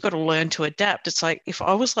 well, you've got to learn to adapt. It's like, if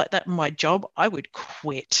I was like that in my job, I would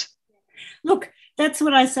quit. Look, that's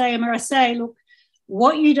what I say, Emma. I say, look,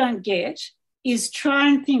 what you don't get is try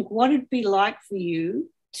and think what it'd be like for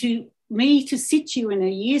you to sit you in a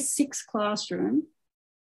year 6 classroom,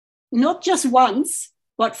 not just once,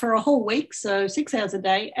 but for a whole week, so 6 hours a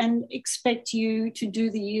day, and expect you to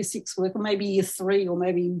do the year 6 work, or maybe year 3, or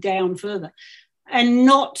maybe down further, and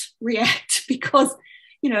not react because,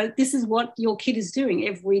 this is what your kid is doing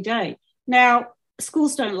every day. Now,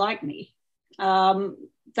 schools don't like me.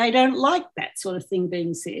 They don't like that sort of thing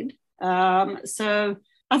being said. So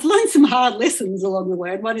I've learned some hard lessons along the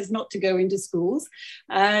way, and one is not to go into schools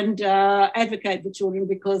and advocate for children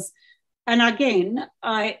because, and again,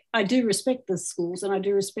 I do respect the schools and I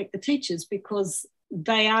do respect the teachers because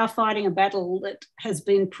they are fighting a battle that has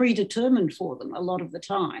been predetermined for them a lot of the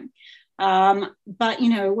time. But,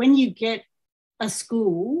 when you get a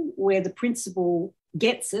school where the principal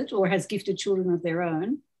gets it or has gifted children of their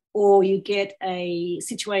own, or you get a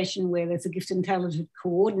situation where there's a gifted and talented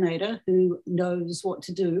coordinator who knows what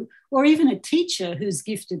to do, or even a teacher who's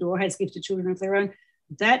gifted or has gifted children of their own,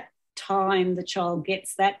 that time the child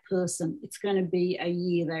gets that person, it's going to be a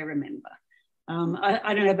year they remember.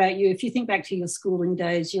 I don't know about you. If you think back to your schooling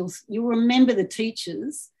days, you'll remember the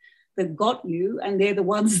teachers that got you, and they're the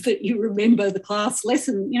ones that you remember the class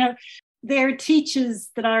lesson. There are teachers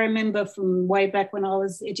that I remember from way back when I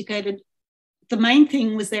was educated. The main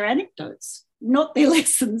thing was their anecdotes, not their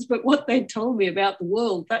lessons, but what they told me about the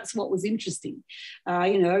world. That's what was interesting.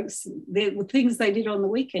 There were things they did on the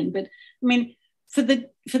weekend. But I mean, for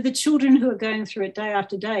the children who are going through it day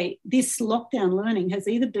after day, this lockdown learning has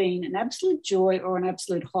either been an absolute joy or an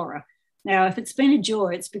absolute horror. Now, if it's been a joy,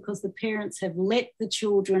 it's because the parents have let the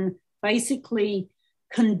children basically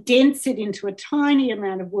condense it into a tiny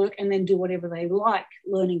amount of work and then do whatever they like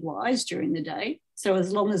learning-wise during the day. So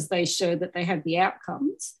as long as they show that they have the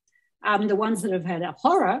outcomes. The ones that have had a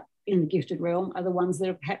horror in the gifted realm are the ones that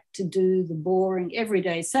have had to do the boring,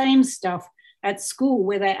 everyday, same stuff at school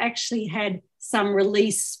where they actually had some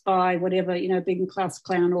release by whatever, being class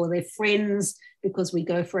clown or their friends, because we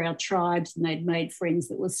go for our tribes and they'd made friends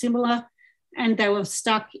that were similar. And they were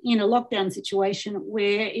stuck in a lockdown situation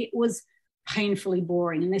where it was painfully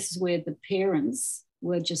boring. And this is where the parents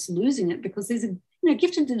were just losing it because there's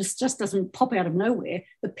giftedness just doesn't pop out of nowhere.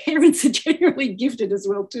 The parents are generally gifted as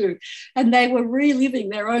well too. And they were reliving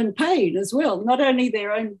their own pain as well, not only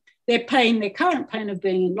their pain, their current pain of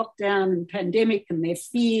being in lockdown and pandemic and their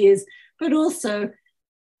fears, but also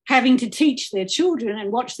having to teach their children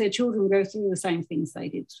and watch their children go through the same things they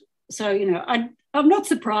did. So, I'm not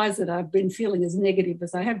surprised that I've been feeling as negative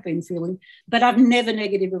as I have been feeling, but I'm never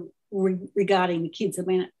negative regarding the kids. I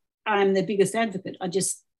mean, I'm the biggest advocate. I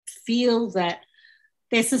just feel that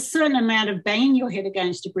there's a certain amount of banging your head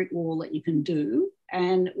against a brick wall that you can do.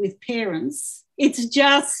 And with parents, it's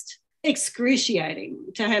just excruciating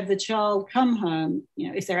to have the child come home,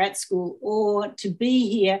 if they're at school, or to be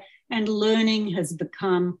here and learning has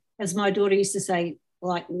become, as my daughter used to say,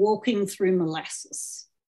 like walking through molasses.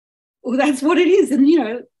 Well, that's what it is. And,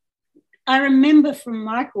 I remember from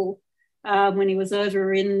Michael when he was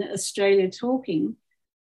over in Australia talking,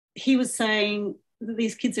 he was saying that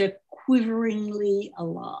these kids are quiveringly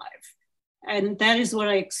alive. And that is what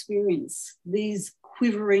I experience, these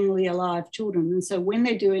quiveringly alive children. And so when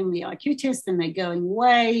they're doing the IQ test and they're going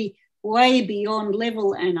way, way beyond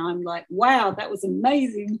level, and I'm like, wow, that was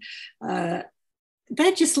amazing.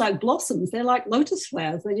 They're just like blossoms. They're like lotus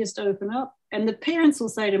flowers. They just open up. And the parents will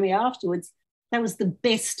say to me afterwards, that was the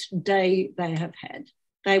best day they have had.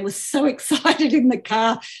 They were so excited in the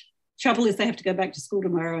car. Trouble is they have to go back to school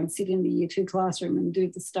tomorrow and sit in the year 2 classroom and do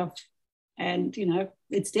the stuff. And,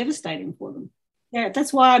 it's devastating for them. Yeah,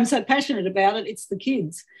 that's why I'm so passionate about it. It's the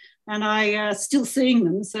kids. and I still seeing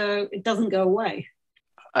them, so it doesn't go away.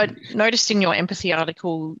 I noticed in your empathy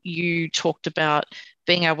article, you talked about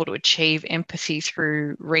being able to achieve empathy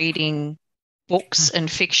through reading books and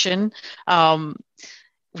fiction,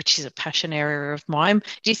 which is a passion area of mine.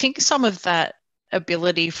 Do you think some of that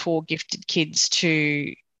ability for gifted kids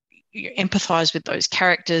to empathize with those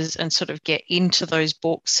characters and sort of get into those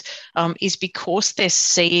books is because they're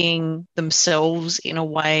seeing themselves in a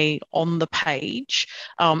way on the page,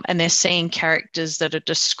 and they're seeing characters that are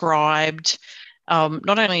described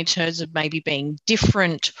not only in terms of maybe being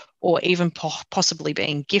different or even possibly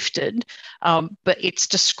being gifted, but it's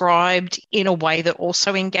described in a way that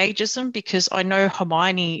also engages them, because I know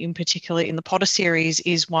Hermione in particular in the Potter series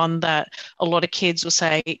is one that a lot of kids will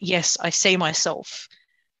say, yes, I see myself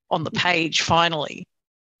on the page finally.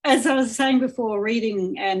 As I was saying before,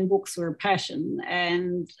 reading and books were a passion,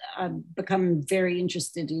 and I've become very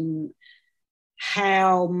interested in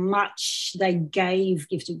how much they gave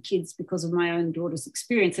gifted kids because of my own daughter's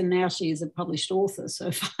experience. And now she is a published author. So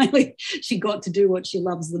finally she got to do what she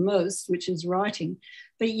loves the most, which is writing.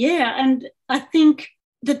 But yeah, and I think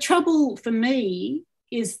the trouble for me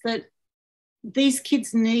is that these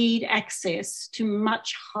kids need access to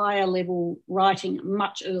much higher level writing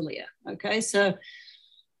much earlier. Okay, so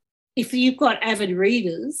if you've got avid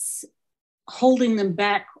readers, holding them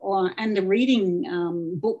back on, and the reading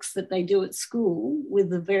books that they do at school with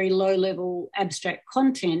the very low level abstract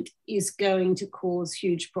content is going to cause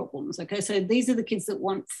huge problems. Okay, so these are the kids that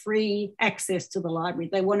want free access to the library.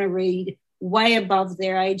 They want to read way above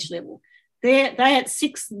their age level. They at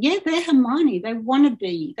 6, yeah, they're Hermione. They want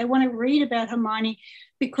to read about Hermione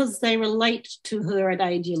because they relate to her at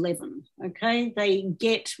age 11. Okay, they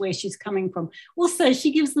get where she's coming from. Also,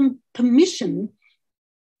 she gives them permission.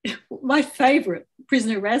 My favourite,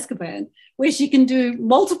 Prisoner of Azkaban, where she can do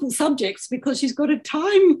multiple subjects because she's got a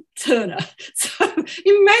time turner. So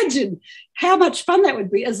imagine how much fun that would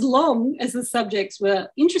be, as long as the subjects were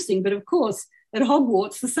interesting. But of course, at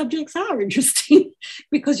Hogwarts, the subjects are interesting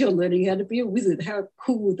because you're learning how to be a wizard. How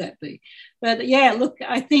cool would that be? But yeah, look,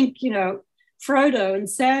 I think, Frodo and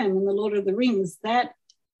Sam in The Lord of the Rings,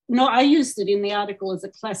 I used it in the article as a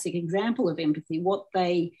classic example of empathy, what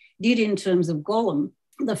they did in terms of Gollum,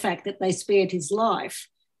 the fact that they spared his life.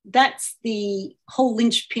 That's the whole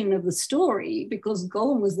linchpin of the story, because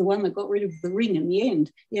Gollum was the one that got rid of the ring in the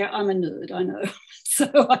end. Yeah, I'm a nerd, I know. So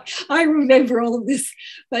I remember all of this.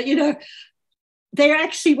 But, they're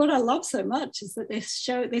actually, what I love so much is that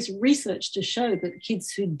there's research to show that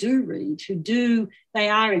kids who do read, they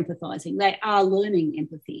are empathizing, they are learning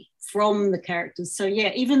empathy from the characters. So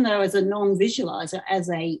yeah, even though as a non-visualizer, as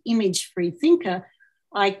a image-free thinker,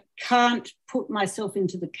 I can't put myself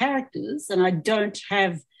into the characters, and I don't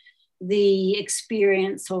have the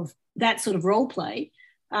experience of that sort of role play.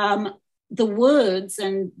 The words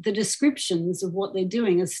and the descriptions of what they're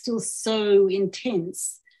doing are still so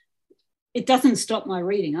intense. It doesn't stop my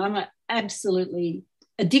reading. I'm an absolutely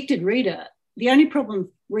addicted reader. The only problem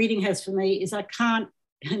reading has for me is I can't,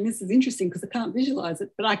 and this is interesting because I can't visualize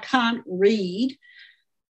it, but I can't read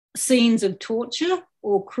scenes of torture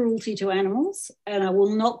or cruelty to animals, and I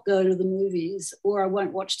will not go to the movies, or I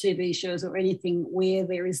won't watch TV shows or anything where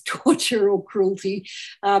there is torture or cruelty,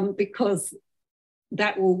 because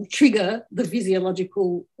that will trigger the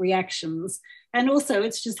physiological reactions. And also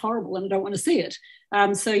it's just horrible and I don't want to see it.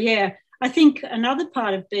 So yeah, I think another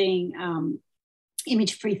part of being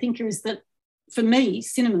image-free thinker is that for me,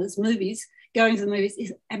 movies, going to the movies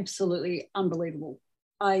is absolutely unbelievable.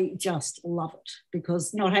 I just love it,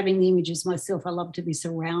 because not having the images myself, I love to be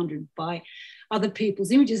surrounded by other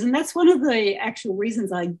people's images. And that's one of the actual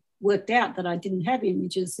reasons I worked out that I didn't have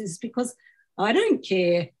images, is because I don't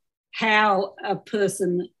care how a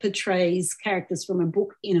person portrays characters from a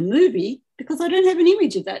book in a movie, because I don't have an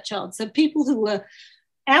image of that child. So people who were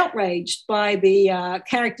outraged by the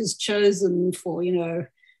characters chosen for,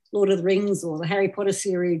 Lord of the Rings or the Harry Potter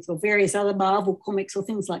series or various other Marvel comics or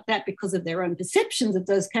things like that, because of their own perceptions of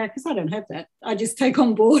those characters, I don't have that. I just take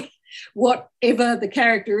on board whatever the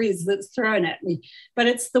character is that's thrown at me. But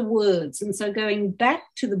it's the words. And so going back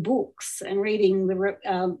to the books and reading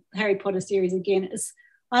the Harry Potter series again,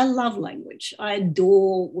 I love language. I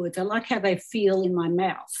adore words. I like how they feel in my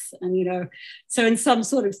mouth. And, so in some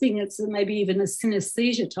sort of thing, it's maybe even a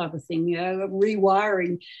synesthesia type of thing, a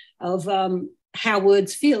rewiring of how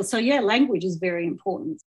words feel. So yeah, language is very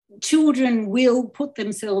important. Children will put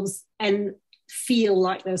themselves and feel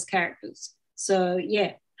like those characters. So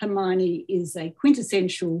yeah, Hermione is a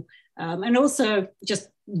quintessential, and also just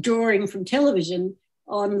drawing from television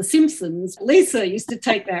on The Simpsons, Lisa used to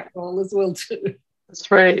take that role as well too. That's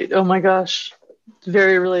right. Oh my gosh.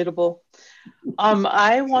 Very relatable.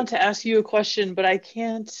 I want to ask you a question, but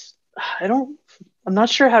I'm not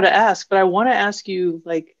sure how to ask, but I want to ask you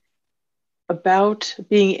like about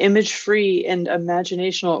being image free and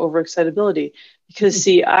imaginational overexcitability. Because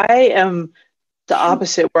see, I am the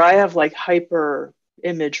opposite, where I have like hyper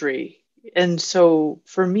imagery. And so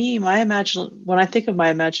for me, when I think of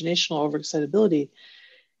my imaginational overexcitability,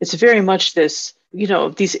 it's very much this,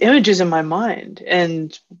 these images in my mind.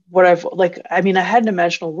 And what I had an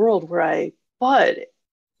imaginal world but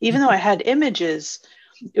even though I had images,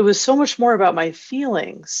 it was so much more about my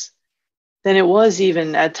feelings than it was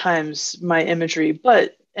even at times my imagery.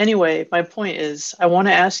 But anyway, my point is, I want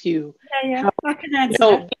to ask you, Yeah, I can answer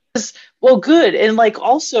that. because, well, good. And like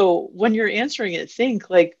also when you're answering it, think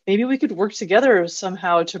like maybe we could work together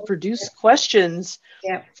somehow to produce questions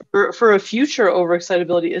for a future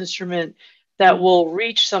overexcitability instrument that will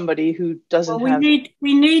reach somebody who doesn't have.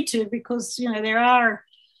 We need to, because there are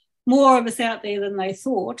more of us out there than they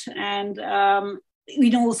thought, and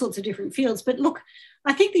in all sorts of different fields. But look,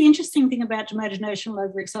 I think the interesting thing about imaginational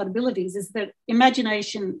overexcitabilities is that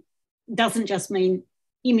imagination doesn't just mean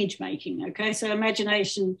image making, okay? So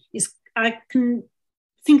imagination is, I can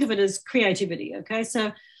think of it as creativity, okay?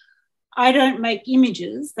 So I don't make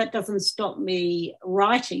images. That doesn't stop me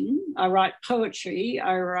writing. I write poetry,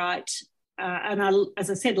 I write, as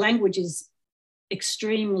I said, language is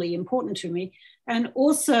extremely important to me. And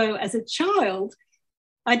also as a child,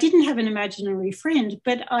 I didn't have an imaginary friend,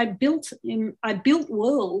 but I built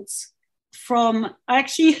worlds from, I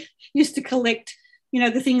actually used to collect,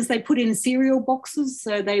 the things they put in cereal boxes.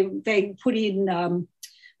 So they put in the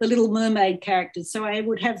Little Mermaid characters. So I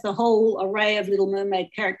would have the whole array of Little Mermaid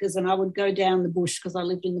characters, and I would go down the bush, because I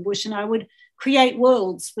lived in the bush, and I would create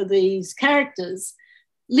worlds for these characters.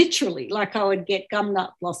 Literally, like I would get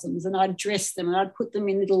gumnut blossoms and I'd dress them and I'd put them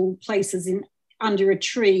in little places under a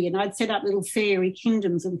tree, and I'd set up little fairy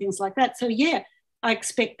kingdoms and things like that. So yeah, I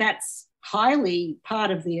expect that's highly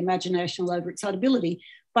part of the imaginational overexcitability,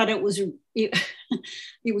 but it was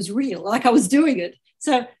real, like I was doing it.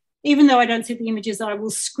 So even though I don't see the images, I will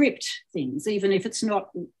script things, even if it's not,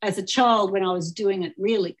 as a child when I was doing it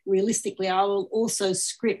realistically, I will also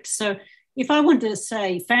script. So if I want to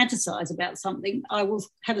say fantasize about something, I will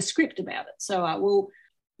have a script about it. So I will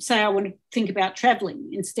say I want to think about traveling.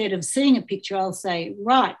 Instead of seeing a picture, I'll say,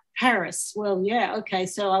 right, Paris. Well, yeah, okay,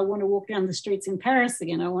 so I want to walk down the streets in Paris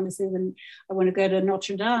again. I want to go to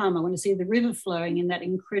Notre Dame. I want to see the river flowing in that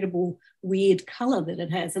incredible weird colour that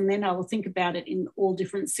it has. And then I will think about it in all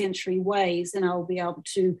different sensory ways, and I'll be able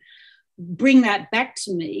to bring that back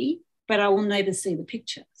to me, but I will never see the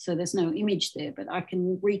picture. So there's no image there, but I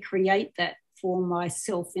can recreate that for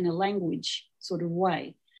myself in a language sort of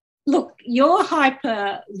way. Look, you're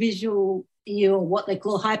hyper-visual, you're what they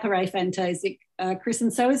call hyper-aphantasic, Chris,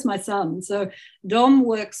 and so is my son. So Dom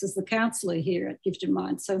works as the counsellor here at Gifted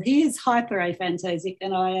Minds. So he is hyper-aphantasic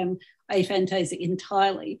and I am aphantasic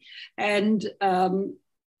entirely. And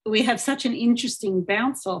we have such an interesting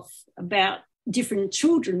bounce off about different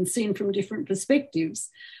children seen from different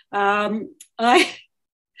perspectives. I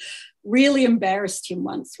really embarrassed him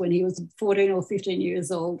once when he was 14 or 15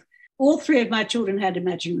 years old. All three of my children had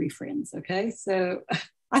imaginary friends, okay? So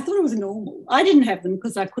I thought it was normal. I didn't have them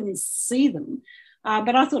because I couldn't see them,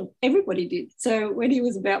 but I thought everybody did. So when he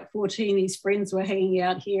was about 14, his friends were hanging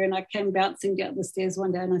out here, and I came bouncing down the stairs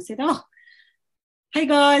one day and I said, oh, hey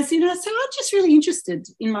guys, so I'm just really interested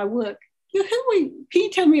in my work. Can you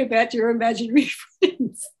tell me about your imaginary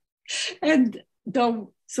friends? And Dom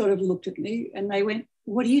sort of looked at me and they went,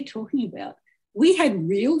 what are you talking about? We had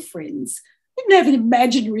real friends. We didn't have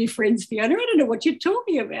imaginary friends, Fiona. I don't know what you're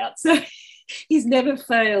talking about. So he's never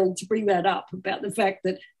failed to bring that up, about the fact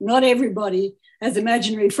that not everybody has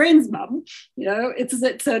imaginary friends, Mum.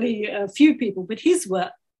 It's only a few people, but his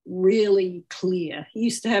were really clear. He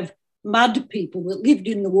used to have mud people that lived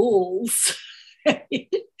in the walls.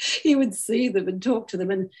 He would see them and talk to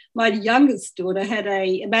them. And my youngest daughter had an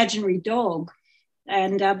imaginary dog,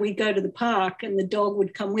 and we'd go to the park and the dog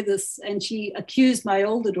would come with us, and she accused my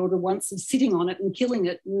older daughter once of sitting on it and killing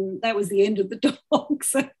it, and that was the end of the dog.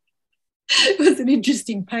 So it was an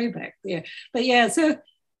interesting payback there. But yeah, so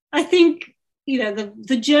I think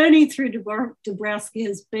the journey through Dabrowski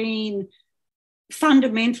has been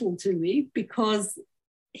fundamental to me, because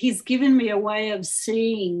he's given me a way of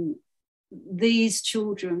seeing these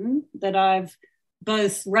children that I've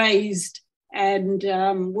both raised and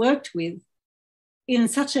worked with in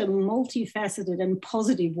such a multifaceted and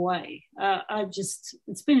positive way.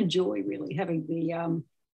 It's been a joy really having the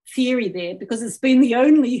theory there, because it's been the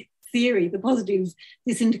only theory, the positive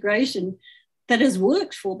disintegration, that has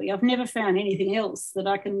worked for me. I've never found anything else that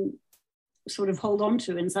I can sort of hold on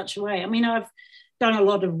to in such a way. I mean, I've done a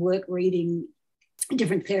lot of work reading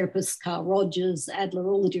different therapists, Carl Rogers, Adler,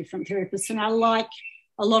 all the different therapists, and I like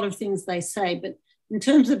a lot of things they say. But in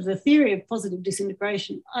terms of the theory of positive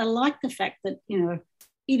disintegration, I like the fact that,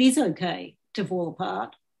 it is okay to fall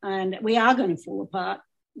apart, and we are going to fall apart,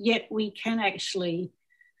 yet we can actually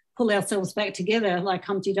pull ourselves back together like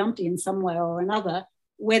Humpty Dumpty in some way or another.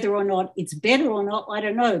 Whether or not it's better or not, I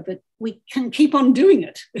don't know, but we can keep on doing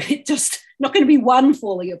it. It's just not going to be one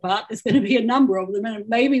falling apart. There's going to be a number of them, and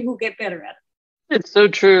maybe we'll get better at it. It's so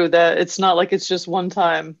true that it's not like it's just one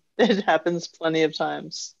time. It happens plenty of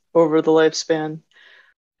times over the lifespan.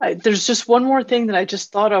 There's just one more thing that I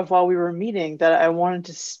just thought of while we were meeting that I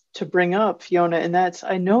wanted to bring up, Fiona, and that's,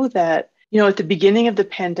 I know that, at the beginning of the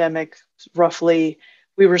pandemic, roughly,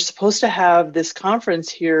 we were supposed to have this conference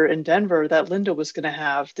here in Denver that Linda was going to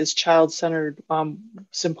have, this child-centered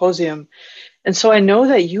symposium. And so I know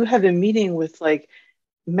that you have been meeting with like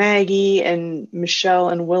Maggie and Michelle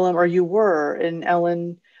and Willem, or you were, and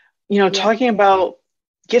Ellen, talking about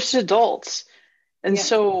gifted adults. And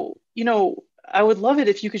so, I would love it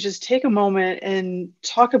if you could just take a moment and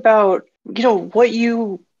talk about, what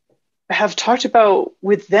you have talked about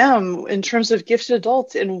with them in terms of gifted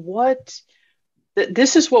adults, and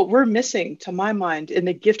this is what we're missing, to my mind, in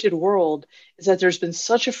the gifted world, is that there's been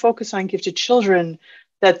such a focus on gifted children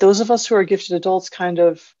that those of us who are gifted adults kind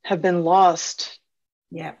of have been lost.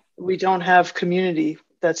 Yeah. We don't have community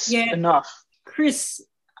that's enough. Chris,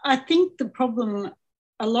 I think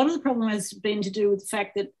a lot of the problem has been to do with the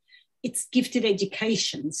fact that it's gifted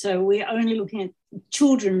education. So we're only looking at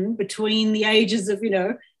children between the ages of,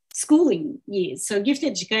 schooling years. So gifted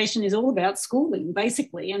education is all about schooling,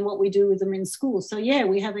 basically, and what we do with them in school. So,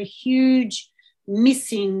 we have a huge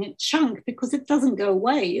missing chunk because it doesn't go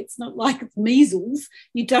away. It's not like it's measles.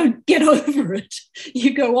 You don't get over it.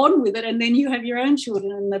 You go on with it, and then you have your own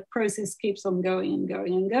children, and the process keeps on going and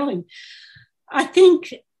going and going. I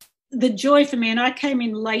think the joy for me, and I came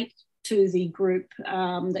in late to the group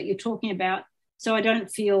that you're talking about, so I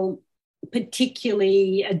don't feel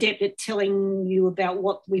particularly adept at telling you about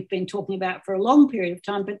what we've been talking about for a long period of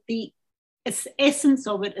time, but the essence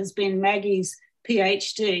of it has been Maggie's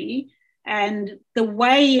PhD and the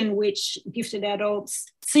way in which gifted adults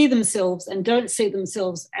see themselves and don't see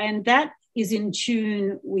themselves, and that is in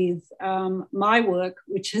tune with my work,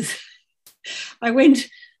 which is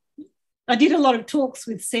I did a lot of talks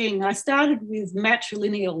with seeing. I started with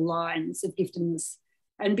matrilineal lines of giftedness,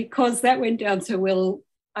 and because that went down so well,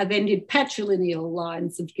 I then did patrilineal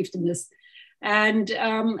lines of giftedness. And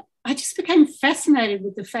I just became fascinated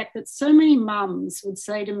with the fact that so many mums would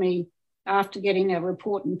say to me after getting a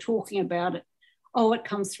report and talking about it, oh, it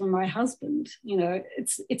comes from my husband.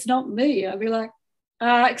 It's not me. I'd be like,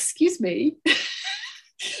 excuse me.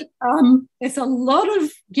 There's a lot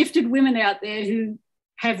of gifted women out there who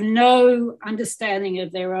have no understanding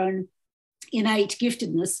of their own innate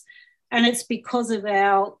giftedness. And it's because of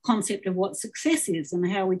our concept of what success is and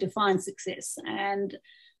how we define success. And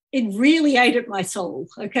it really ate at my soul,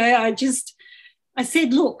 okay? I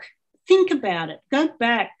said, look, think about it. Go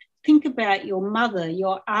back. Think about your mother,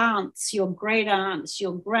 your aunts, your great aunts,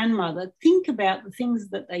 your grandmother. Think about the things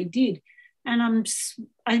that they did. And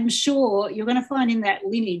I'm sure you're going to find in that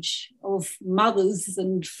lineage of mothers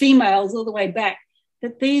and females all the way back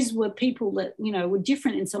that these were people that, were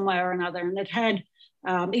different in some way or another, and that had,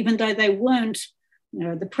 even though they weren't,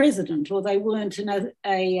 the president or they weren't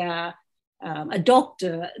a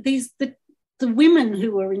doctor, the women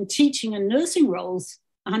who were in teaching and nursing roles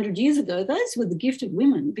 100 years ago, those were the gifted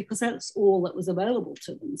women because that's all that was available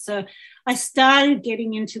to them. So I started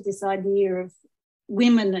getting into this idea of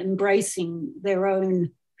women embracing their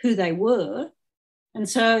own, who they were. And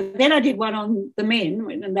so then I did one on the men,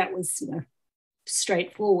 and that was,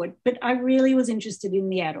 straightforward. But I really was interested in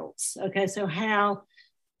the adults. Okay, so how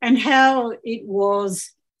it was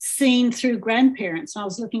seen through grandparents. And I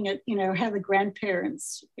was looking at, how the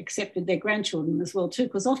grandparents accepted their grandchildren as well too,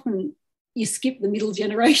 because often you skip the middle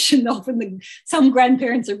generation. Often some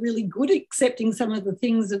grandparents are really good at accepting some of the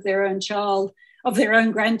things of their own child, of their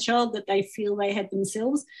own grandchild that they feel they had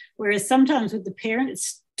themselves, whereas sometimes with the parent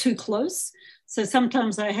it's too close. So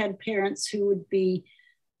sometimes I had parents who would be,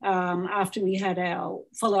 after we had our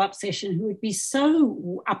follow-up session, who would be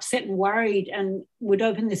so upset and worried and would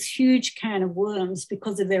open this huge can of worms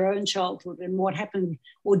because of their own childhood and what happened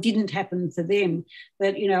or didn't happen for them.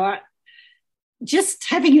 That, just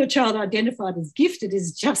having your child identified as gifted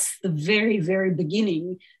is just the very, very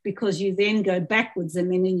beginning, because you then go backwards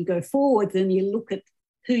and then you go forwards and you look at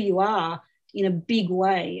who you are in a big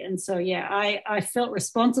way. And so, yeah, I felt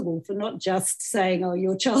responsible for not just saying, oh,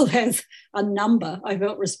 your child has a number. I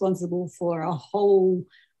felt responsible for a whole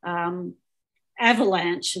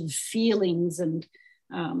avalanche of feelings and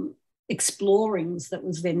explorings that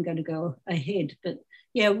was then going to go ahead. But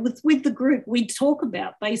yeah, with the group, we talk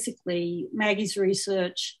about basically Maggie's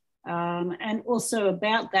research and also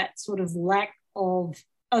about that sort of lack of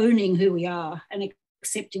owning who we are and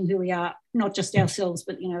accepting who we are, not just ourselves,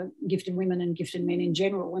 but, gifted women and gifted men in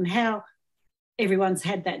general, and how everyone's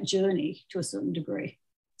had that journey to a certain degree.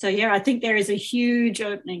 So, yeah, I think there is a huge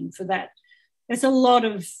opening for that. There's a lot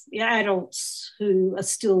of adults who are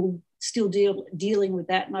still dealing with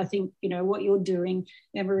that. And I think, what you're doing,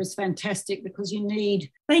 Emma, is fantastic, because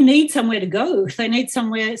they need somewhere to go. They need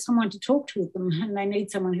someone to talk to them, and they need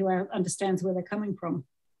someone who understands where they're coming from.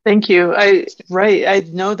 Thank you. I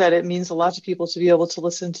know that it means a lot to people to be able to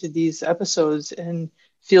listen to these episodes and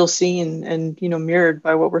feel seen and, mirrored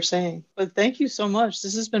by what we're saying. But thank you so much.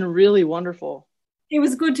 This has been really wonderful. It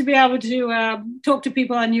was good to be able to talk to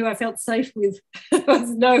people I knew I felt safe with. There was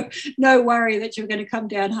no worry that you were going to come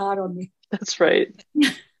down hard on me. That's right.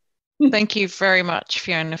 Thank you very much,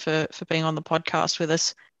 Fiona, for being on the podcast with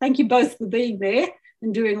us. Thank you both for being there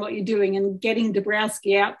and doing what you're doing and getting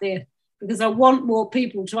Dabrowski out there, because I want more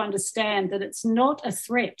people to understand that it's not a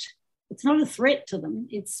threat. It's not a threat to them.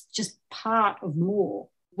 It's just part of more.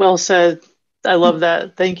 Well said. I love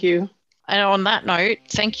that. Thank you. And on that note,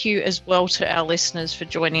 thank you as well to our listeners for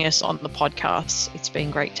joining us on the podcast. It's been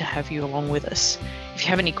great to have you along with us. If you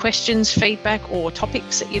have any questions, feedback, or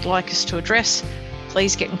topics that you'd like us to address,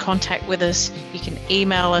 please get in contact with us. You can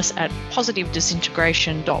email us at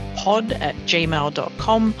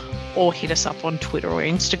positivedisintegration.pod@gmail.com or hit us up on Twitter or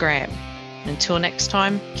Instagram. Until next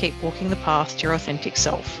time, keep walking the path to your authentic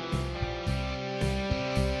self.